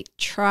I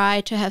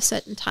try to have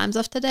certain times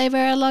of the day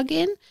where I log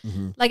in.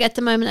 Like, at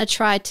the moment, I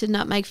try to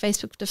not make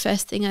Facebook the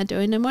first thing I do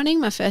in the morning.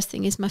 My first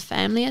thing is my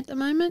family at the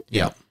moment.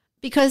 Yeah.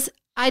 Because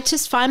I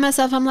just find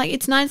myself, I'm like,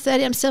 it's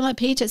 9:30, I'm still at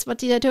PJs. What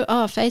did I do?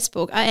 Oh,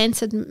 Facebook. I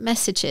answered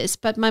messages,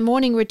 but my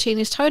morning routine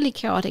is totally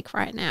chaotic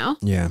right now.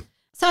 Yeah.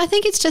 So I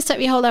think it's just that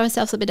we hold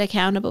ourselves a bit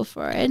accountable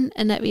for it,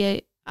 and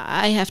that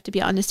I have to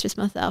be honest with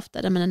myself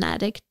that I'm an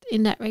addict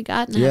in that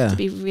regard, and I have to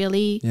be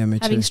really me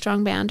having too.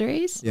 strong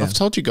boundaries. Yeah. I've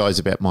told you guys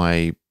about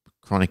my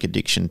chronic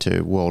addiction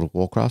to World of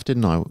Warcraft,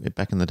 didn't I,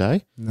 back in the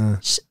day? No.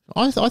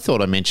 I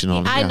thought I mentioned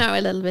on. I know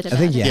a little bit about I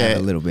think you it. have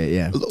a little bit,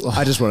 yeah.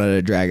 I just wanted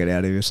to drag it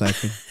out of your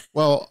second.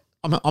 Well,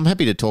 I'm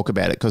happy to talk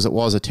about it because it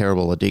was a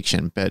terrible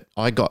addiction, but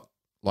I got,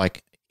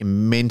 like,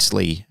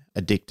 immensely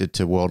addicted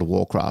to World of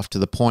Warcraft to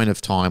the point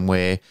of time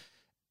where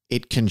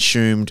it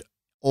consumed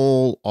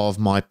all of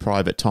my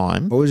private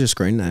time. What was your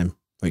screen name?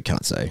 We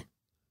can't say.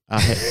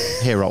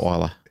 Hair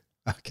Rottweiler.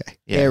 Okay.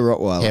 Yeah. Hair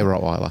Rottweiler. Hair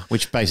Rottweiler,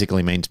 which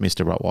basically means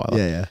Mr. Rottweiler.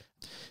 Yeah.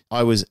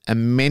 I was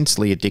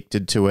immensely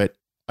addicted to it.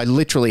 I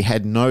literally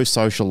had no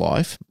social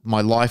life.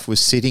 My life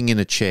was sitting in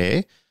a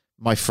chair.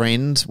 My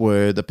friends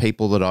were the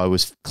people that I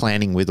was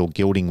clanning with or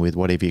guilding with,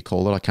 whatever you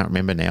call it. I can't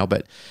remember now,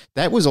 but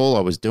that was all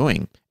I was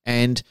doing.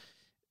 And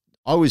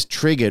I was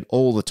triggered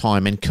all the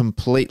time and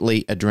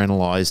completely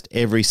adrenalized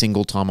every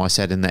single time I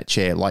sat in that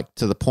chair, like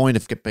to the point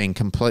of being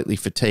completely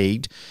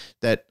fatigued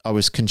that I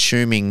was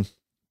consuming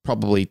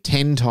probably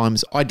 10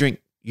 times. I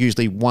drink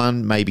usually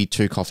 1, maybe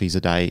 2 coffees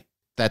a day.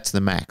 That's the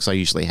max I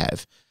usually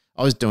have.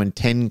 I was doing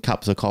 10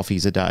 cups of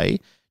coffees a day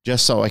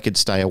just so I could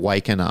stay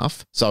awake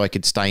enough so I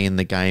could stay in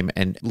the game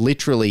and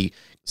literally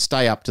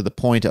stay up to the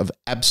point of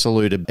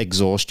absolute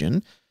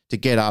exhaustion to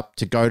get up,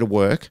 to go to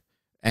work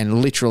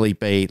and literally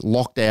be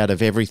locked out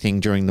of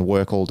everything during the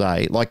work all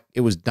day. Like,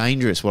 it was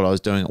dangerous what I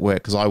was doing at work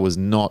because I was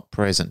not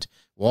present.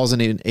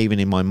 Wasn't even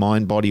in my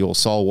mind, body or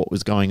soul what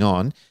was going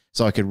on.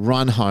 So I could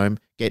run home,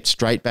 get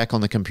straight back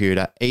on the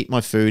computer, eat my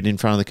food in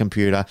front of the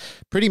computer,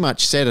 pretty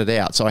much set it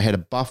out. So I had a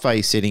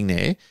buffet sitting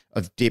there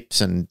of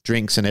dips and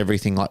drinks and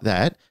everything like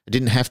that. I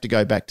didn't have to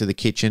go back to the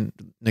kitchen,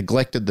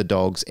 neglected the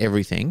dogs,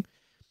 everything.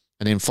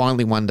 And then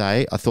finally one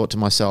day I thought to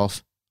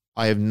myself,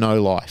 I have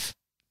no life.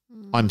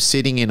 I'm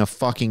sitting in a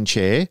fucking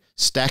chair,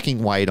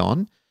 stacking weight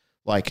on.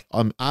 Like,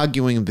 I'm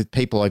arguing with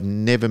people I've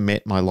never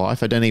met in my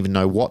life. I don't even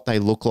know what they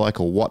look like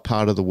or what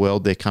part of the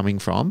world they're coming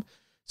from.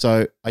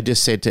 So I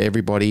just said to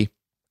everybody,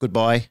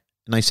 goodbye.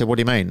 And they said, what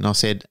do you mean? And I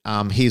said,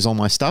 here's all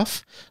my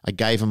stuff. I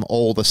gave them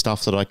all the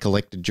stuff that I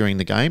collected during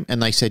the game.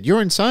 And they said,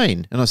 you're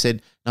insane. And I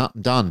said, no,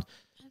 I'm done.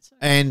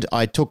 And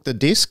I took the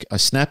disc, I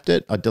snapped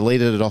it, I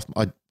deleted it off.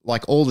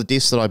 Like all the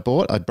discs that I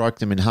bought, I broke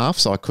them in half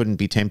so I couldn't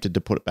be tempted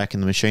to put it back in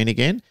the machine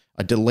again.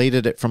 I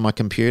deleted it from my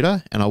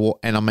computer, and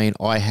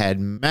I had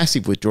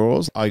massive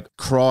withdrawals. I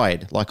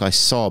cried, like I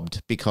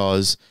sobbed,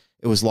 because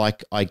it was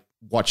like I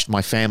watched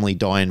my family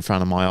die in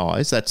front of my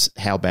eyes. That's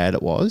how bad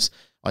it was.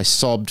 I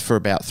sobbed for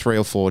about 3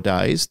 or 4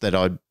 days that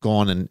I'd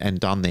gone and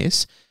done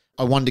this.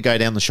 I wanted to go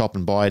down the shop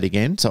and buy it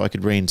again so I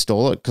could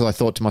reinstall it, because I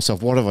thought to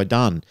myself, what have I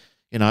done?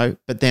 You know,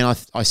 but then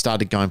I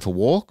started going for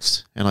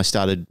walks, and I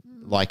started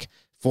like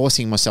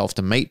forcing myself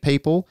to meet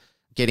people,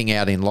 getting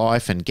out in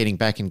life and getting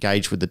back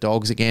engaged with the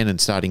dogs again and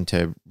starting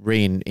to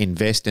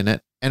reinvest in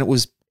it. And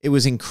it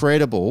was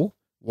incredible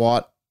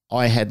what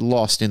I had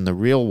lost in the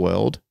real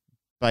world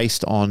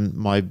based on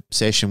my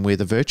obsession with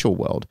the virtual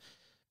world.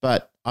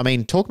 But I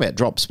mean, talk about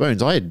drop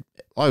spoons. I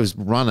was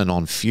running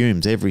on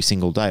fumes every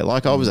single day.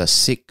 Like, I was a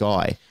sick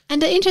guy. And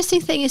the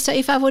interesting thing is, so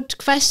if I would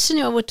question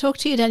you or would talk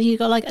to you, then you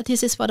go like,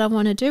 this is what I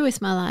want to do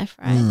with my life,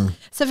 right?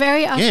 So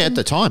very often. Yeah, at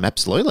the time,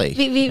 absolutely.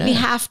 We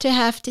have to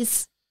have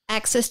this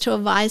access to a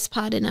wise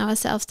part in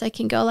ourselves that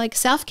can go like,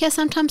 self-care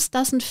sometimes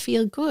doesn't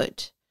feel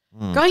good.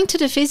 Going to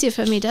the physio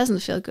for me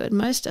doesn't feel good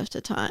most of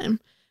the time.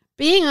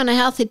 Being on a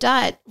healthy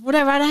diet, would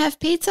I rather have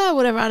pizza or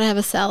would I rather have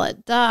a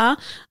salad? Duh.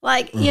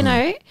 Like, you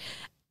know.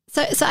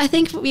 So I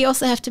think we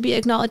also have to be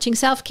acknowledging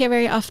self-care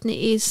very often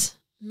is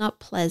not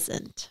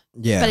pleasant.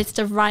 Yeah. But it's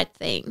the right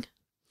thing.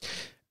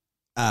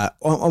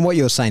 On what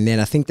you're saying then,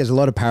 I think there's a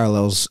lot of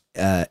parallels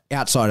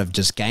outside of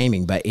just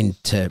gaming, but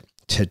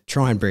to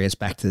try and bring us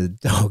back to the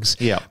dogs.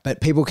 Yeah.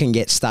 But people can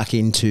get stuck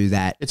into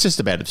that. It's just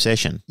about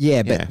obsession.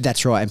 Yeah, but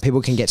that's right. And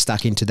people can get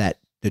stuck into that,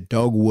 the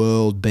dog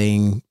world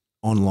being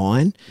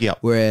online. Yeah.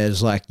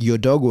 Whereas like your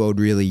dog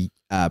world really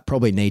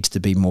probably needs to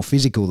be more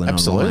physical than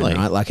online,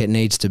 right? Like it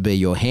needs to be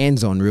your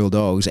hands on real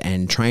dogs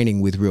and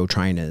training with real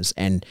trainers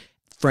and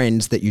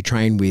friends that you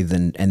train with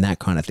and that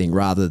kind of thing,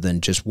 rather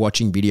than just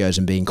watching videos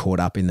and being caught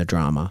up in the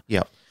drama.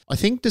 Yeah. I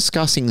think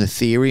discussing the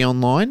theory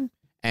online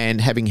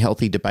and having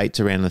healthy debates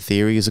around the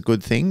theory is a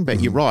good thing.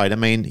 But you're right. I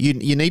mean,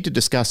 you need to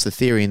discuss the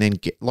theory and then,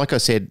 like I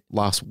said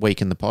last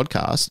week in the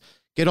podcast,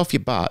 get off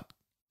your butt,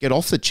 get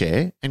off the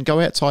chair and go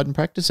outside and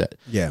practice it.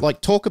 Yeah.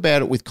 Like, talk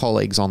about it with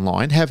colleagues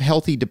online, have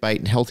healthy debate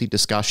and healthy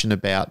discussion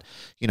about,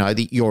 you know,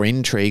 your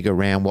intrigue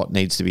around what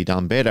needs to be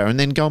done better, and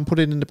then go and put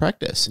it into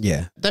practice.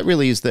 Yeah. That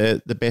really is the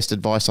best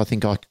advice I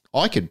think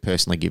I could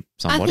personally give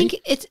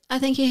somebody. I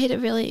think you hit a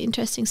really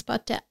interesting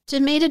spot there. To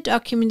me, the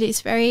document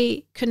is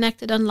very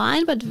connected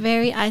online, but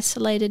very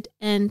isolated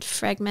and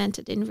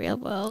fragmented in real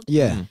world.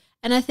 Yeah.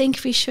 And I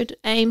think we should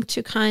aim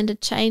to kind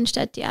of change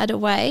that the other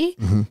way,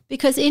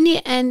 because in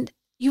the end,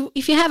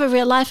 if you have a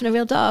real life and a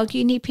real dog,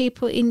 you need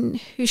people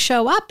who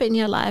show up in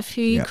your life,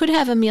 who you could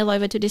have a meal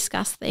over to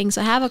discuss things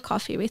or have a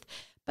coffee with,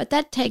 but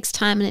that takes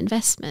time and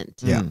investment.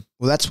 Yeah.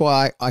 Well, that's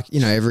why I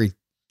every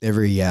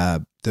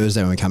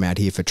Thursday when we come out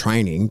here for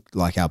training,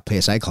 like our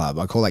PSA club,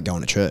 I call that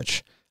going to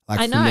church.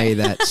 Like for me,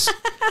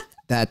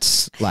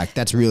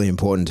 that's really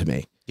important to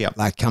me. Yeah.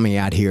 Like coming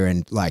out here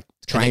and like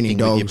training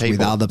dogs with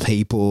other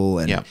people,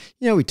 and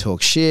we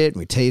talk shit and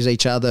we tease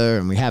each other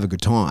and we have a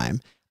good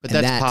time. But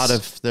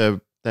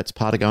that's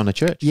part of going to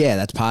church. Yeah,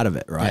 that's part of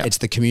it, right? Yeah. It's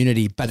the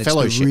community, but it's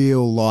fellowship. the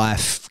real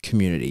life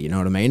community. You know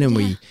what I mean? And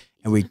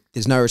we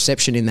there's no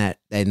reception in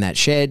that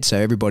shed, so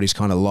everybody's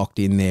kind of locked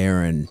in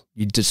there, and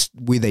you just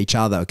with each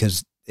other,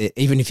 because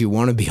even if you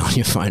want to be on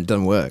your phone, it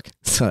doesn't work.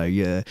 So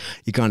you're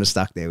kind of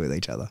stuck there with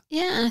each other.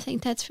 Yeah, and I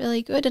think that's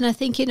really good, and I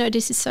think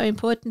this is so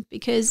important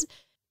because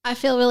I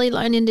feel really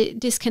lonely and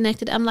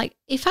disconnected. I'm like,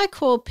 if I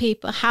call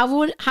people,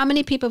 how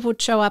many people would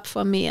show up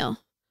for a meal?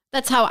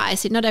 That's how I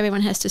see it. Not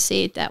everyone has to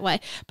see it that way.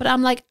 But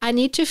I'm like, I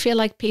need to feel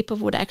like people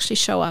would actually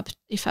show up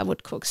if I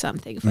would cook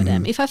something for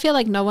them. If I feel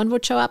like no one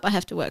would show up, I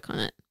have to work on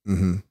it.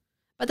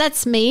 But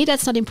that's me.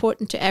 That's not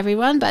important to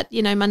everyone. But,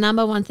 my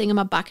number one thing on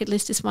my bucket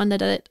list is one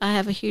that I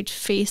have a huge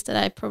feast that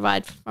I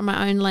provide from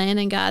my own land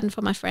and garden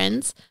for my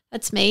friends.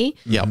 That's me.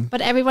 Yeah.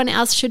 But everyone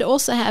else should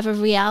also have a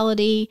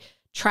reality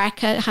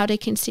tracker, how they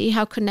can see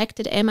how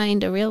connected am I in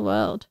the real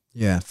world.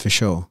 Yeah, for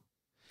sure.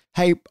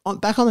 Hey,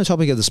 back on the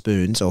topic of the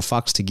spoons or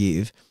fucks to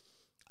give,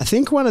 I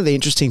think one of the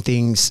interesting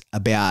things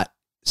about,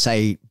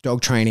 say,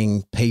 dog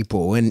training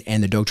people and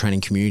the dog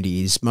training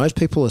community is most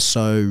people are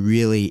so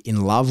really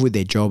in love with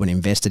their job and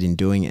invested in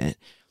doing it.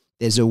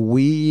 There's a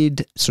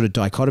weird sort of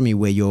dichotomy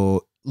where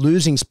you're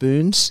losing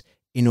spoons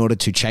in order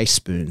to chase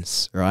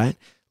spoons, right?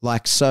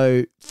 Like,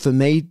 so for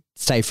me,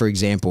 say for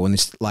example, and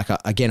this, like,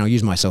 again, I'll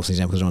use myself as an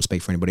example because I don't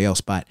speak for anybody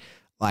else, but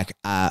like,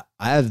 I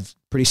have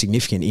pretty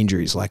significant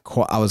injuries. Like,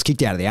 I was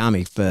kicked out of the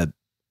army I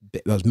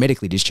was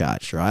medically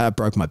discharged, right? I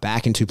broke my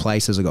back in 2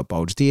 places. I got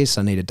bulged disc.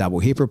 I need a double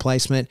hip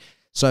replacement.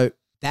 So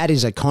that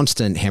is a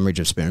constant hemorrhage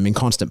of sperm. I'm in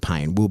constant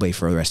pain, will be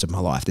for the rest of my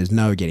life. There's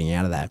no getting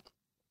out of that.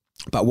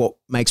 But what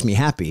makes me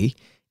happy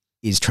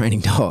is training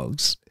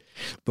dogs.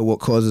 But what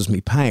causes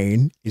me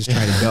pain is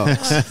training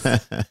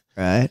dogs,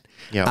 right?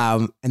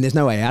 Yeah. And there's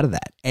no way out of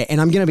that.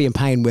 And I'm going to be in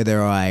pain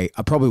whether I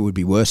probably would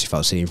be worse if I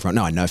was sitting in front.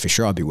 No, I know for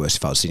sure I'd be worse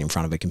if I was sitting in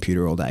front of a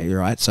computer all day,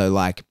 right? So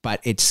like,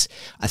 but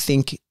I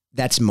think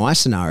that's my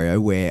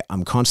scenario where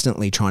I'm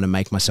constantly trying to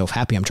make myself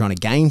happy. I'm trying to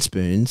gain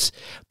spoons,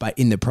 but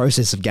in the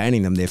process of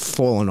gaining them, they're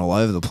falling all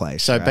over the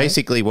place. So right?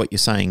 basically what you're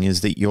saying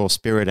is that your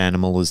spirit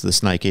animal is the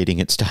snake eating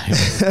its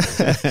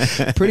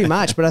tail. Pretty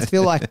much. But I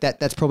feel like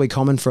that's probably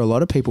common for a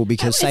lot of people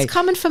because it's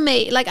common for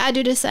me. Like I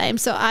do the same.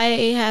 So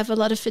I have a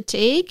lot of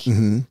fatigue.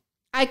 Mm-hmm.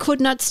 I could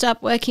not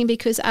stop working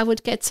because I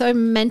would get so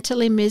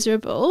mentally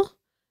miserable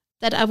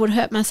that I would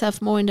hurt myself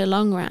more in the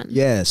long run.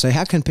 Yeah. So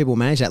how can people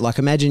manage that? Like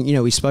imagine,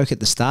 we spoke at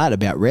the start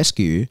about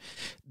rescue.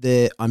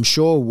 I'm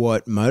sure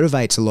what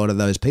motivates a lot of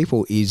those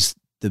people is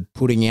the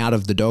putting out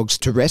of the dogs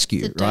to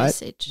rescue, The right?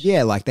 dosage.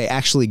 Yeah. Like they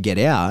actually get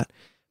out,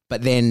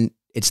 but then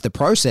it's the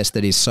process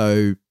that is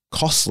so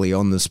costly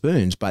on the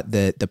spoons, but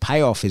the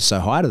payoff is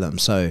so high to them.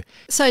 So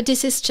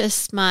this is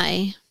just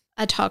my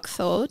ad hoc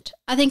thought.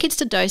 I think it's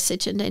the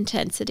dosage and the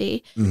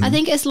intensity. Mm-hmm. I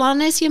think as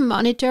long as you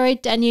monitor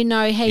it, then you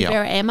know, hey, Yeah.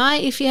 where am I?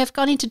 If you have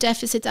gone into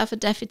deficit after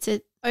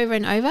deficit over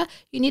and over,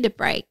 you need a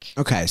break.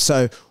 Okay,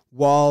 so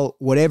while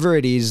whatever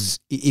it is,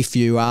 if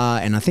you are,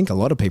 and I think a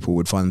lot of people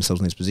would find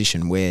themselves in this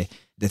position where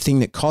the thing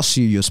that costs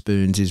you your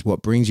spoons is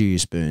what brings you your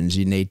spoons,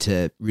 you need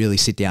to really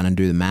sit down and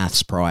do the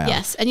maths prior.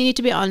 Yes, and you need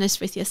to be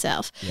honest with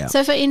yourself. Yeah.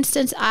 So for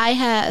instance,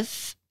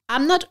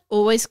 I'm not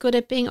always good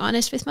at being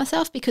honest with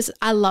myself because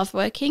I love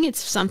working. It's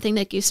something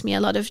that gives me a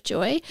lot of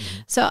joy.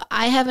 Mm-hmm. So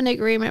I have an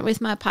agreement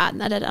with my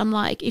partner that I'm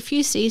like, if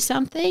you see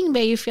something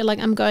where you feel like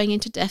I'm going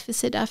into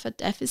deficit after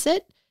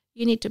deficit,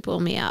 you need to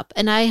pull me up.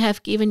 And I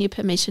have given you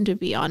permission to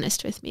be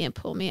honest with me and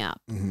pull me up.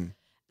 Mm-hmm.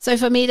 So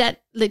for me,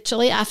 that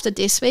literally after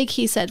this week,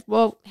 he said,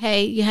 well,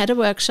 hey, you had a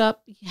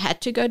workshop, you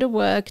had to go to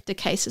work, the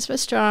cases were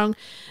strong,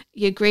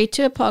 you agreed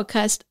to a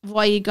podcast,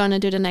 what are you going to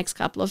do the next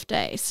couple of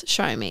days?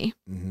 Show me.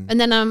 Mm-hmm. And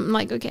then I'm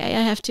like, okay,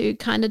 I have to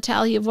kind of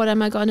tell you what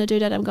am I going to do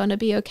that I'm going to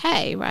be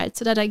okay, right?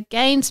 So that I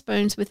gain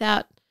spoons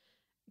without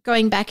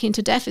going back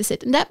into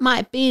deficit. And that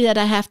might be that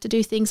I have to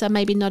do things I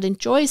maybe not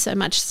enjoy so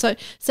much. So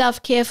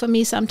self-care for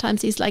me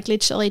sometimes is like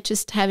literally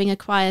just having a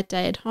quiet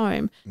day at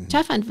home, which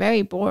I find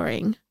very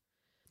boring.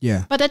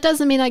 Yeah. But that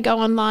doesn't mean I go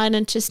online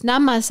and just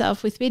numb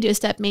myself with videos.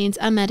 That means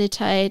I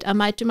meditate. I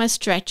might do my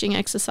stretching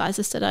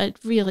exercises that I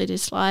really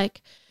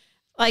dislike.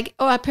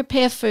 Or I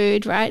prepare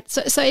food, right?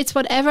 So it's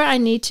whatever I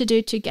need to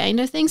do to gain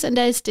those things, and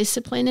there's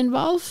discipline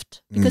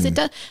involved because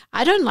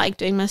I don't like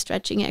doing my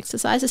stretching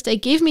exercises. They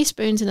give me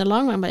spoons in the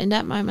long run, but in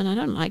that moment, I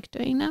don't like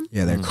doing them.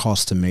 Yeah, they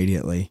cost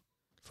immediately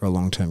for a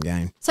long-term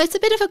gain. So it's a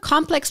bit of a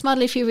complex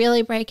model if you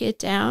really break it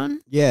down.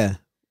 Yeah.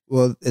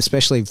 Well,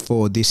 especially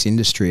for this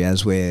industry,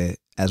 as we're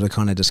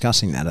kind of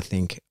discussing that, I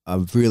think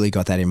I've really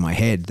got that in my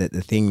head that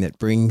the thing that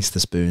brings the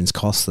spoons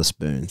costs the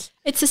spoons.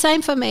 It's the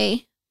same for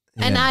me.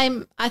 Yeah.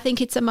 And I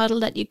think it's a model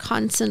that you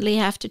constantly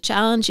have to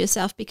challenge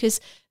yourself because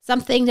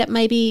something that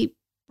maybe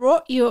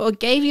brought you or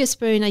gave you a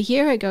spoon a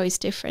year ago is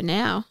different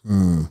now.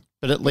 Mm.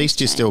 But at least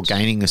you're still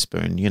gaining a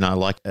spoon,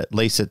 like at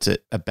least it's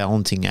a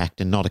balancing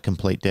act and not a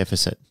complete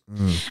deficit.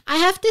 Mm. I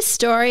have this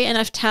story and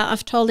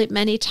I've told it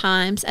many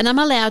times and I'm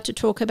allowed to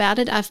talk about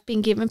it. I've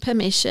been given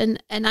permission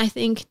and I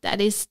think that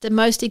is the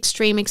most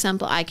extreme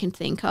example I can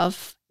think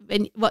of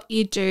when what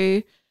you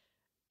do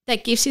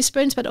that gives you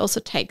spoons but also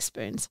takes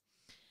spoons.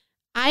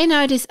 I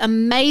know this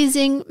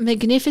amazing,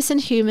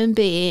 magnificent human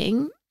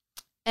being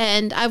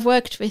and I've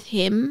worked with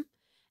him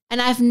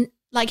and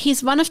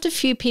he's one of the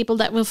few people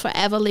that will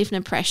forever leave an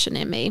impression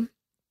in me.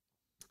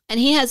 And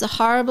he has a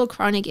horrible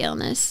chronic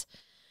illness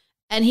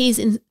and he's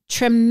in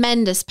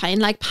tremendous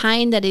pain, like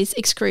pain that is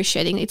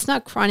excruciating. It's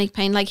not chronic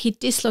pain, like he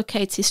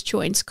dislocates his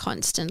joints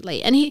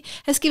constantly. And he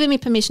has given me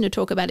permission to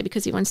talk about it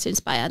because he wants to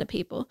inspire other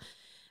people.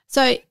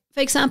 So,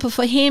 for example,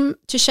 for him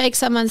to shake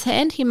someone's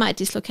hand, he might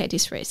dislocate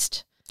his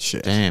wrist.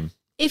 Shit. Damn.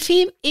 If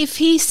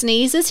he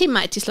sneezes, he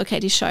might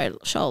dislocate his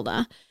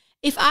shoulder.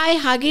 If I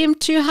hug him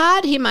too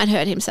hard, he might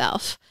hurt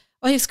himself.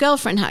 Or his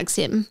girlfriend hugs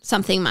him,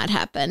 something might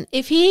happen.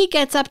 If he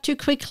gets up too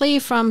quickly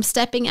from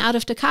stepping out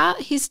of the car,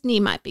 his knee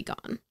might be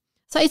gone.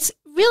 So it's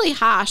really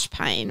harsh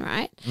pain,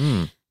 right?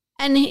 Mm.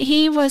 And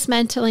he was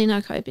mentally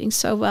not coping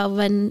so well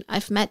when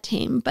I've met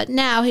him. But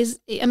now he's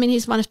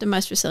one of the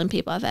most resilient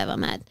people I've ever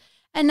met.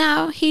 And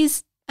now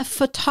he's a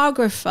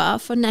photographer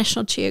for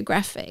National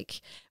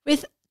Geographic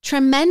with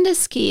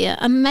tremendous skier,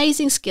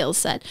 amazing skill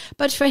set.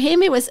 But for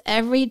him, it was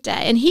every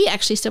day. And he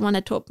actually is the one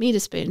that taught me the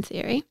spoon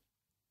theory.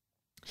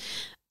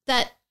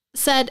 That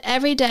said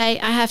every day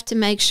I have to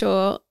make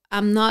sure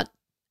I'm not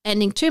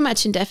ending too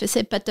much in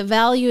deficit, but the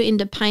value in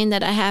the pain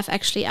that I have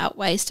actually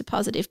outweighs the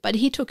positive. But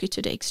he took it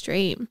to the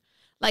extreme.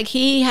 Like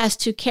he has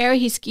to carry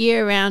his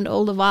gear around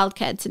all the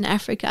wildcats in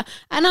Africa.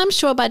 And I'm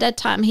sure by that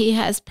time he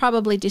has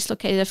probably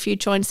dislocated a few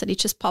joints that he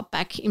just popped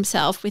back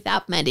himself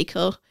without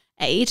medical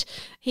aid.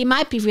 He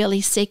might be really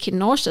sick and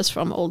nauseous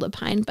from all the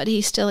pain, but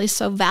he still is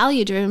so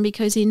value driven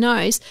because he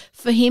knows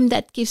for him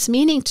that gives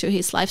meaning to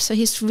his life. So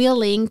he's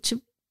willing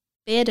to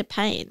bear the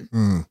pain.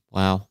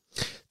 Wow.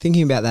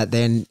 Thinking about that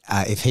then,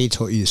 if he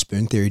taught you the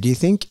spoon theory, do you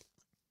think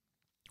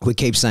we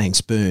keep saying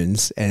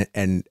spoons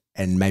and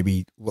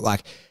maybe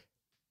like,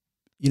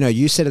 you know,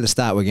 you said at the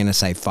start we're going to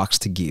say fucks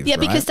to give. Yeah,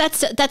 right? because that's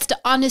the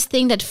honest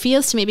thing that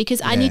feels to me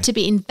because I need to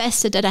be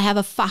invested that I have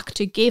a fuck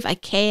to give. I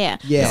care.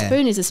 Yeah. A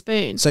spoon is a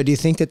spoon. So do you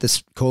think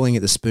that calling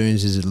it the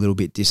spoons is a little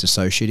bit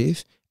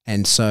disassociative?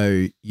 And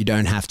so you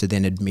don't have to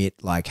then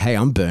admit like, hey,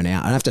 I'm burnt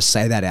out. I don't have to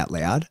say that out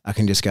loud. I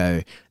can just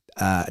go,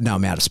 no,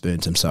 I'm out of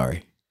spoons. I'm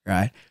sorry.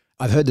 Right?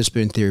 I've heard the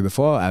spoon theory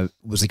before. It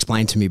was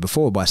explained to me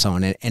before by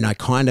someone, and I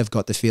kind of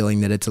got the feeling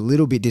that it's a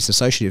little bit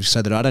disassociative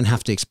so that I don't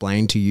have to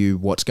explain to you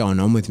what's going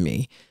on with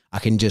me. I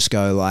can just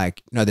go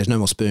like, no, there's no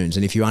more spoons.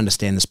 And if you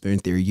understand the spoon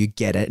theory, you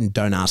get it and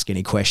don't ask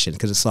any questions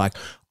because it's like,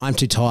 I'm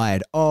too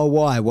tired. Oh,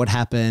 why? What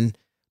happened?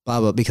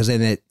 Blah, blah. Because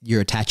then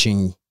you're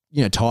attaching,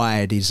 you know,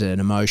 tired is an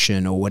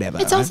emotion or whatever.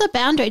 It's also a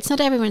boundary. It's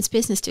not everyone's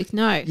business to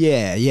know.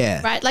 Yeah,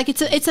 yeah. Right? Like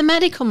it's a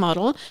medical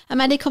model. A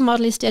medical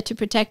model is there to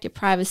protect your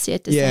privacy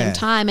at the same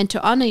time and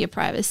to honor your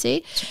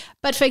privacy.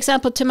 But for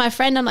example, to my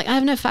friend, I'm like, I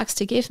have no fucks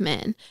to give,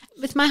 man.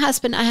 With my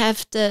husband, I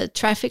have the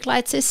traffic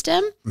light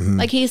system.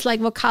 Like he's like,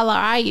 what color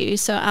are you?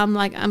 So I'm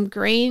like, I'm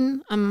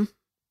green, I'm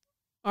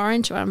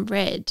orange, or I'm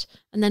red.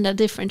 And then they're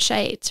different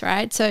shades,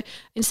 right? So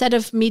instead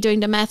of me doing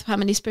the math, how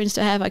many spoons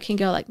do I have? I can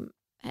go like,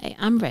 hey,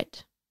 I'm red.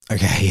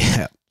 Okay,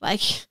 yeah.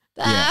 Like,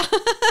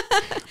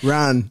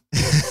 Run.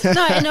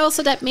 no, and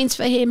also that means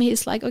for him,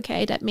 he's like,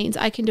 okay, that means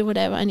I can do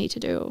whatever I need to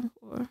do.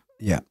 Or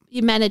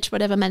you manage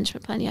whatever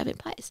management plan you have in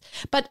place.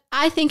 But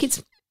I think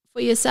it's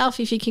for yourself,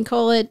 if you can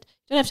call it,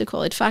 you don't have to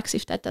call it fucks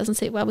if that doesn't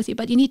sit well with you,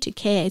 but you need to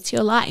care. It's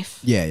your life.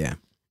 Yeah, yeah.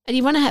 And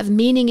you want to have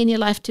meaning in your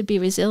life to be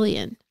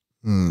resilient.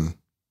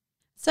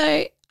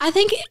 So I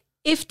think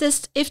if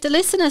the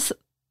listeners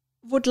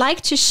would like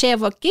to share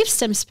what gives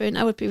them spoon,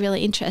 I would be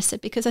really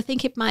interested because I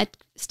think it might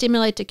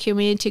stimulate the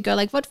community to go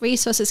like, what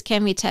resources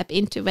can we tap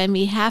into when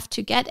we have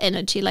to get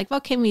energy? Like,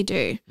 what can we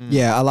do?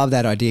 Yeah, I love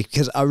that idea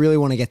because I really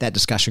want to get that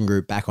discussion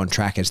group back on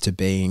track as to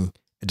being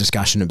a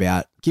discussion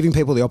about giving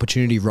people the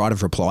opportunity right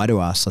of reply to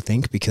us, I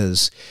think,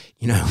 because,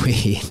 you know,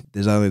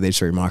 there's only these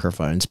 3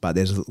 microphones, but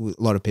there's a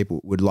lot of people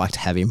who would like to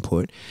have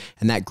input.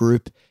 And that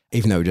group,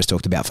 even though we just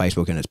talked about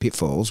Facebook and its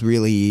pitfalls,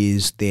 really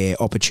is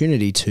their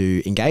opportunity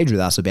to engage with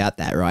us about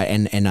that, right?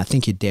 And I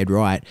think you're dead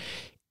right.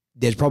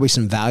 There's probably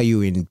some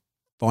value in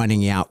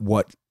finding out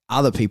what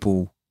other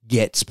people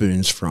get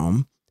spoons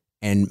from,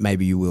 and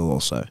maybe you will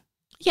also.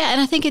 Yeah, and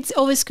I think it's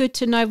always good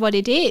to know what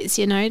it is,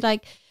 you know,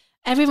 like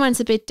everyone's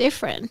a bit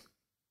different.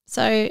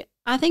 So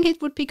I think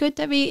it would be good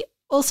that we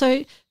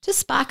also just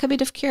spark a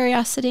bit of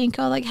curiosity and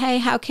go like, hey,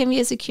 how can we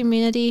as a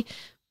community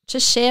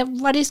just share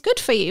what is good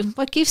for you?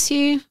 What gives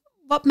you,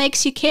 what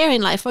makes you care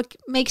in life? What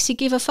makes you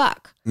give a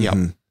fuck?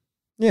 Yep.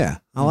 Yeah,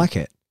 I like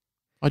it.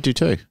 I do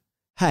too.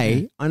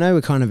 Hey, I know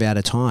we're kind of out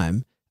of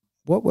time.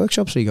 What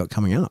workshops have you got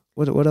coming up?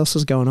 What else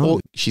is going on? Well,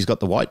 she's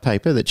got the white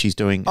paper that she's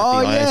doing at the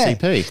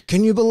IACP.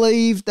 Can you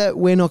believe that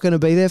we're not going to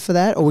be there for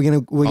that, or we're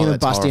going to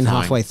bust in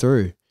halfway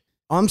through?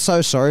 I'm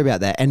so sorry about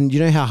that. And you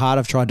know how hard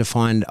I've tried to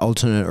find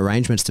alternate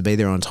arrangements to be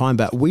there on time,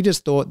 but we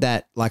just thought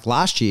that like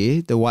last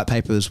year, the white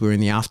papers were in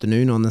the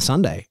afternoon on the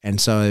Sunday. And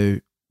so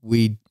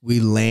we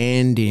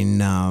land in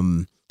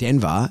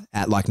Denver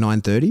at like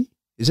 9:30.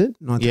 Is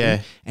it 9:30?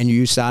 Yeah. And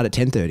you start at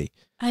 10:30.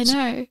 I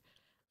know.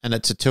 And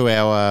it's a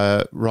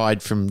 2-hour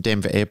ride from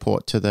Denver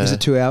Airport to the... Is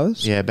it 2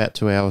 hours? Yeah, about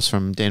 2 hours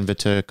from Denver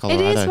to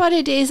Colorado. It is what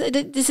it is.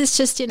 This is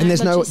just, you know, And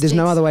there's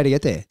no other way to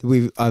get there.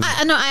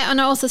 I know. I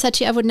also said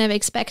to you, I would never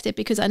expect it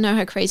because I know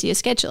how crazy your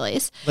schedule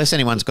is. Unless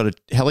anyone's got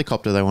a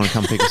helicopter they want to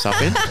come pick us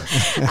up in.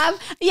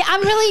 Yeah,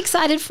 I'm really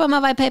excited for my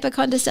white paper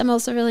contest. I'm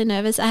also really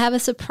nervous. I have a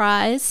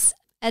surprise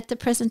at the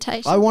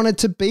presentation. I wanted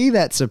to be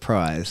that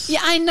surprise. Yeah,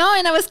 I know,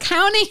 and I was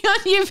counting on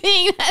you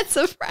being that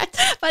surprise.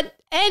 But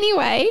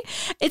anyway,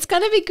 it's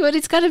going to be good.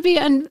 It's going to be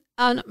on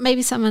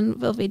maybe someone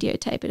will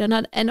videotape it or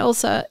not. And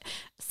also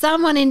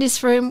someone in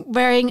this room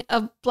wearing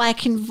a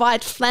black and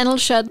white flannel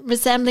shirt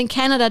resembling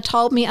Canada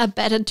told me I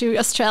better do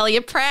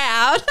Australia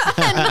proud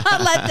and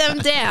not let them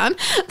down.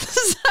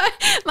 So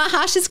my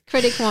harshest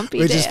critic won't be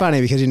Which there. is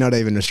funny because you're not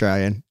even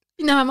Australian.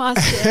 No, I'm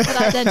Austrian, but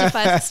I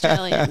identify as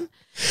Australian.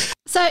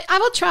 So I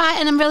will try,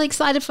 and I'm really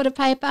excited for the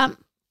paper.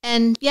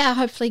 And yeah,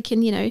 hopefully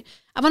can, you know,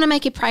 I want to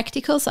make it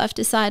practical. So I've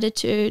decided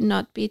to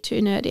not be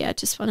too nerdy. I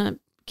just want to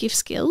give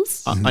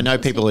skills. I know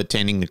people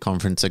attending the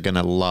conference are going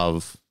to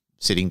love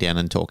sitting down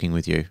and talking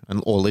with you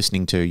or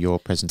listening to your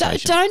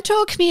presentation. Don't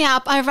talk me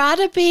up. I'd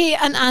rather be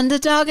an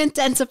underdog and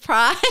then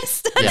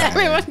surprised than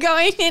everyone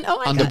going in. Oh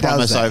my Under God.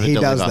 promise, over He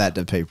deliver. does that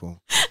to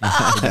people.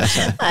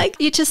 Like,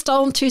 you just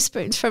stolen 2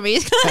 spoons from me.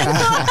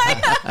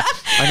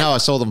 I know. I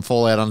saw them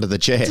fall out under the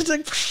chair. Just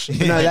like,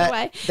 No, right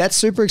away. that's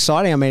super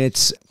exciting. I mean,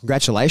 it's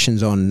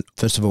congratulations on,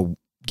 first of all,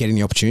 getting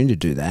the opportunity to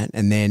do that.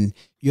 And then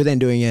you're then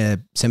doing a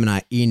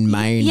seminar in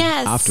Maine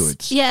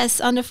afterwards. Yes,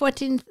 on the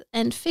 14th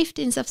and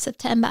 15th of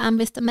September, I'm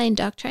with the Maine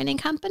Dog Training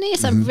Company.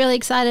 So I'm really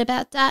excited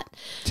about that.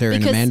 Terry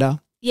and Because-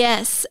 Amanda.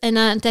 Yes, and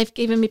they've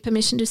given me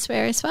permission to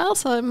swear as well.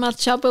 So my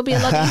job will be a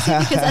lot easier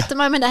because at the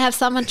moment I have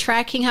someone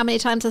tracking how many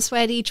times I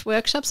swear at each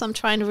workshop. So I'm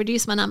trying to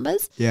reduce my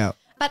numbers. Yeah.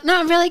 But no,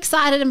 I'm really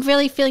excited. I'm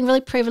really feeling really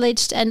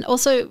privileged and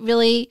also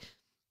really,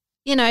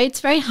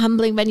 it's very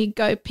humbling when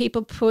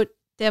people put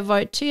their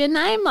vote to your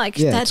name. Like,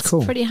 Yeah, that's it's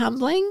cool. pretty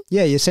humbling.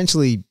 Yeah, you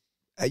essentially,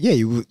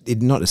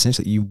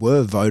 you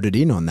were voted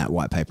in on that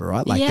white paper,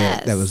 right? Like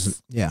Yes. that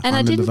was, yeah. And I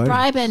remember didn't voting.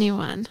 bribe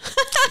anyone.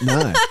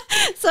 No.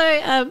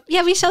 So,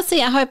 we shall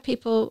see. I hope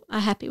people are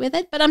happy with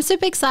it. But I'm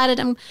super excited.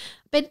 I'm a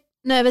bit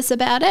nervous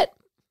about it.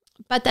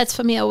 But that's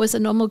for me always a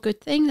normal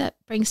good thing that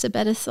brings the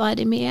better side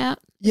in me out.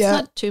 Yeah.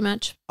 It's not too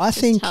much. I Just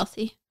think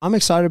healthy. I'm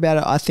excited about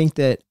it. I think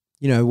that,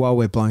 while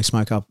we're blowing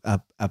smoke up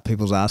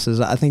people's asses,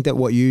 I think that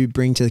what you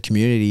bring to the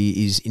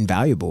community is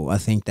invaluable. I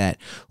think that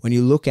when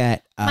you look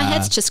at My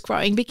head's just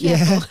growing. Be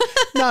careful.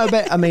 no,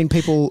 but I mean,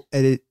 people,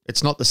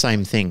 It's not the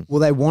same thing. well,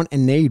 they want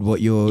and need what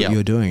you're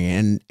Yep. doing,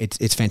 and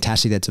it's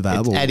fantastic that's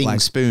available. It's adding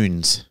Like,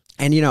 spoons.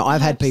 and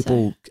I've had hope so.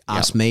 people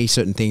ask me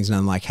certain things, and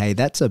I'm like, hey,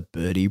 that's a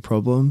Birdie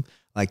problem.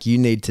 Like, you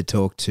need to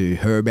talk to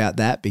her about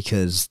that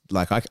because,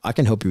 like, I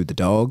can help you with the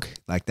dog.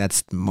 Like,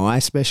 that's my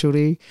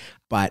specialty.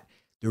 But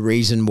the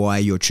reason why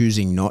you're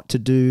choosing not to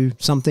do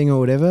something or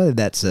whatever,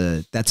 that's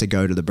a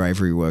go to the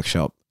bravery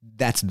workshop.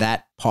 That's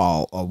that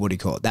pile, or what do you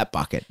call it? That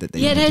bucket that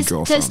they need to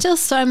draw there's from. still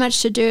so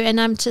much to do. And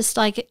I'm just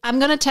like, I'm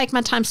going to take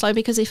my time slow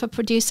because if I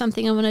produce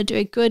something, I want to do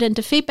it good. And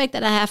the feedback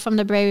that I have from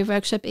the bravery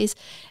workshop is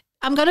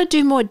I'm going to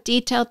do more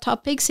detailed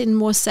topics in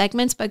more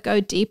segments, but go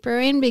deeper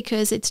in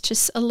because it's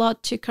just a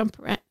lot to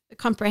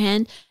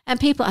comprehend. And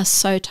people are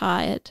so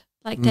tired.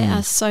 Like, they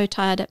are so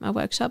tired at my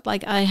workshop.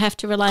 Like, I have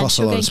to rely on Costs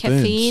a sugar lot and of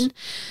spoons. caffeine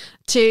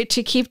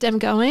to keep them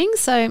going.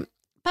 So,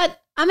 but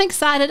I'm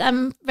excited.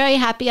 I'm very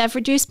happy. I've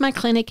reduced my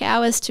clinic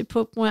hours to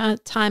put more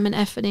time and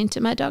effort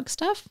into my dog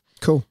stuff.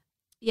 Cool.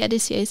 Yeah,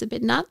 this year is a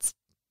bit nuts,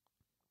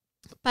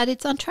 but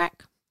it's on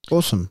track.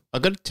 Awesome. I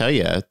got to tell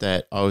you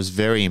that I was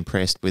very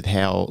impressed with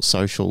how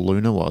social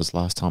Luna was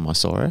last time I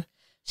saw her.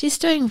 She's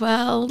doing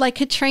well. Like,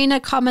 Katrina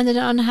commented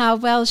on how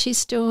well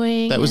she's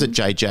doing. That was at and-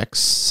 Jay Jack's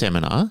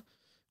seminar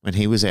when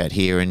he was out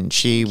here, and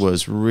she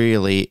was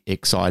really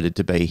excited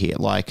to be here.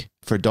 Like,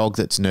 for a dog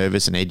that's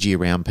nervous and edgy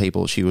around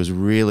people, she was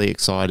really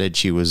excited.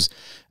 She was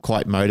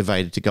quite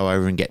motivated to go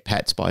over and get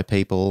pats by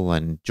people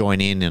and join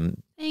in.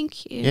 And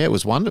Thank you. yeah, it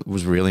was wonderful. It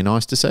was really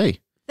nice to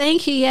see.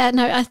 Thank you. Yeah,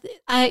 no,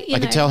 I I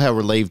could tell how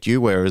relieved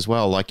you were as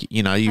well. Like,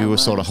 you were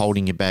sort of was.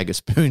 holding your bag of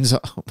spoons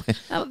up.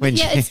 when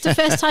yeah, she- it's the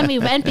first time we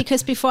went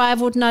because before I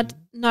would not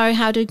know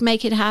how to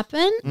make it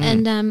happen.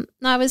 And no,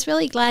 I was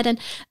really glad. And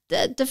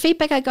the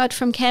feedback I got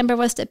from Canberra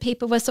was that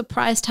people were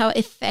surprised how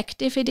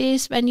effective it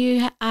is when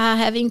you are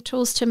having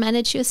tools to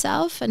manage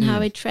yourself and how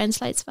it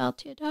translates well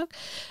to your dog.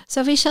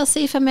 So we shall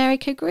see if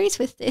America agrees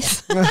with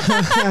this.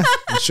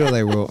 I'm sure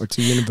they will. It's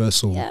a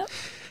universal. Yeah.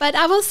 But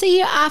I will see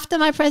you after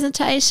my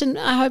presentation.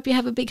 I hope you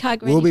have a big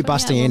hug. We'll ready be for me.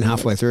 busting I in will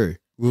halfway miss. through.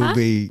 We'll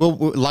be Well,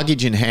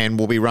 luggage in hand,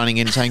 we'll be running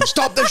in saying,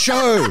 "Stop the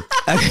show!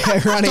 running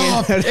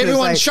Stop! in. It's Everyone,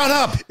 like, shut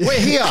up! We're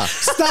here."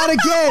 Start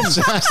again.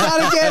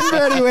 Start again,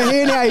 Birdie. We're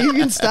here now. You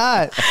can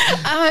start.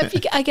 I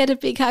hope I get a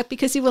big hug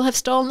because you will have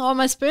stolen all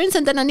my spoons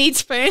and then I need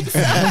spoons.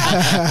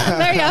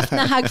 Very often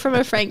a hug from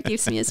a friend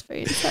gives me a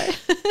spoon. So.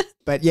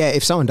 But yeah,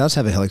 if someone does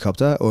have a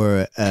helicopter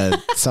or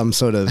some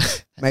sort of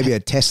maybe a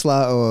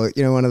Tesla or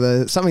one of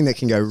the something that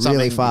can go really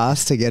Something-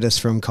 fast to get us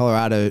from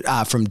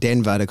from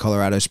Denver to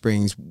Colorado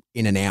Springs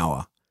in an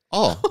hour.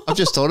 Oh, I've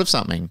just thought of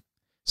something.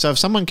 So if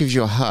someone gives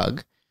you a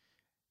hug,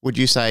 would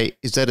you say,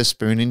 "Is that a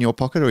spoon in your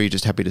pocket, or are you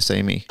just happy to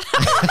see me?"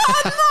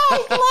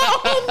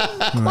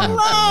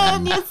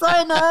 Glenn, you're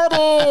so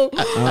naughty.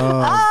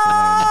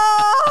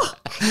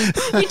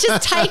 You're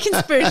just taking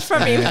spoons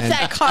from me with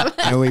that comment.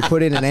 And we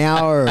put in an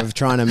hour of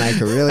trying to make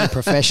a really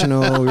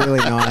professional, really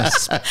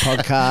nice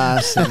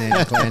podcast, and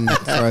then Glenn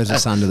throws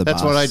us under the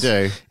That's bus. what I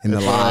do. In the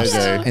That's what I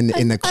last, do.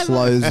 in the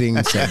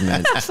closing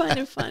segment. I find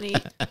it funny.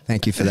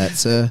 Thank you for that,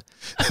 sir.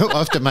 I'll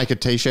have to make a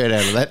T-shirt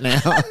out of that now.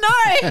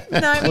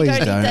 No, we Please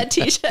don't don't. need that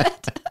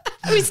T-shirt.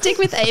 We stick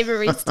with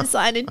Avery's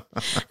design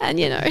and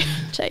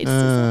Jade's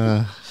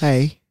design.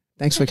 Hey,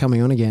 thanks for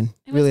coming on again.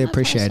 It was Really my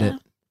appreciate it. pleasure.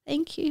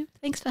 Thank you.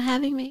 Thanks for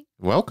having me.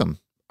 Welcome.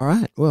 All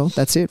right. Well,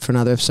 that's it for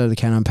another episode of the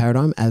Canine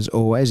Paradigm. As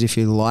always, if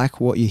you like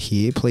what you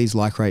hear, please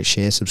like, rate,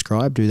 share,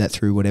 subscribe. Do that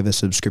through whatever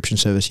subscription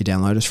service you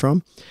download us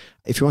from.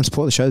 If you want to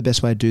support the show, the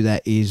best way to do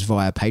that is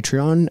via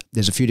Patreon.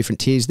 There's a few different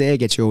tiers there.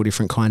 Gets you all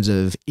different kinds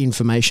of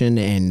information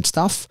and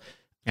stuff.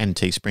 And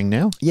Teespring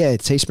now. Yeah,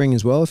 Teespring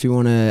as well. If you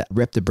want to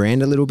rep the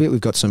brand a little bit, we've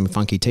got some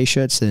funky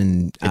T-shirts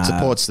and It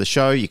supports the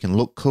show. You can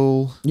look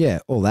cool, yeah,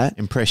 all that.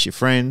 impress your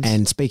friends.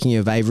 And speaking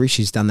of Avery,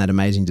 she's done that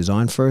amazing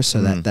design for us,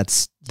 so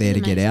that's there to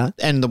get Amazing. out.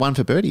 And the one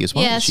for Birdie as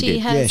well. Yeah, that she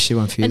did. has. Yeah, she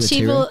won for you. And the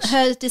she will. T-Rex.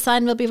 Her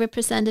design will be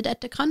represented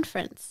at the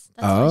conference.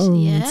 That's Oh,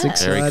 yeah. that's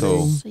exciting. Very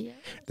cool. So, yeah.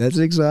 That's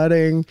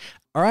exciting.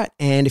 All right.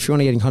 And if you want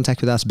to get in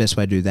contact with us, the best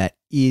way to do that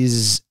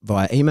is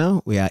via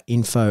email. We are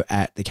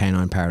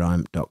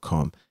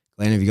info@thek9paradigm.com.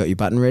 Glenn, have you got your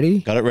button ready?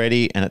 Got it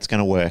ready, and it's going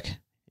to work.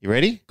 You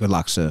ready? Good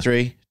luck, sir.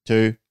 3,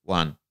 2,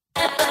 1.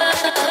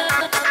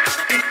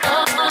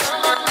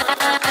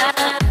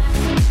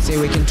 See,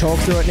 we can talk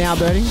through it now,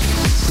 Bertie.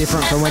 It's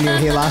different from when you were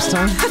here last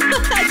time.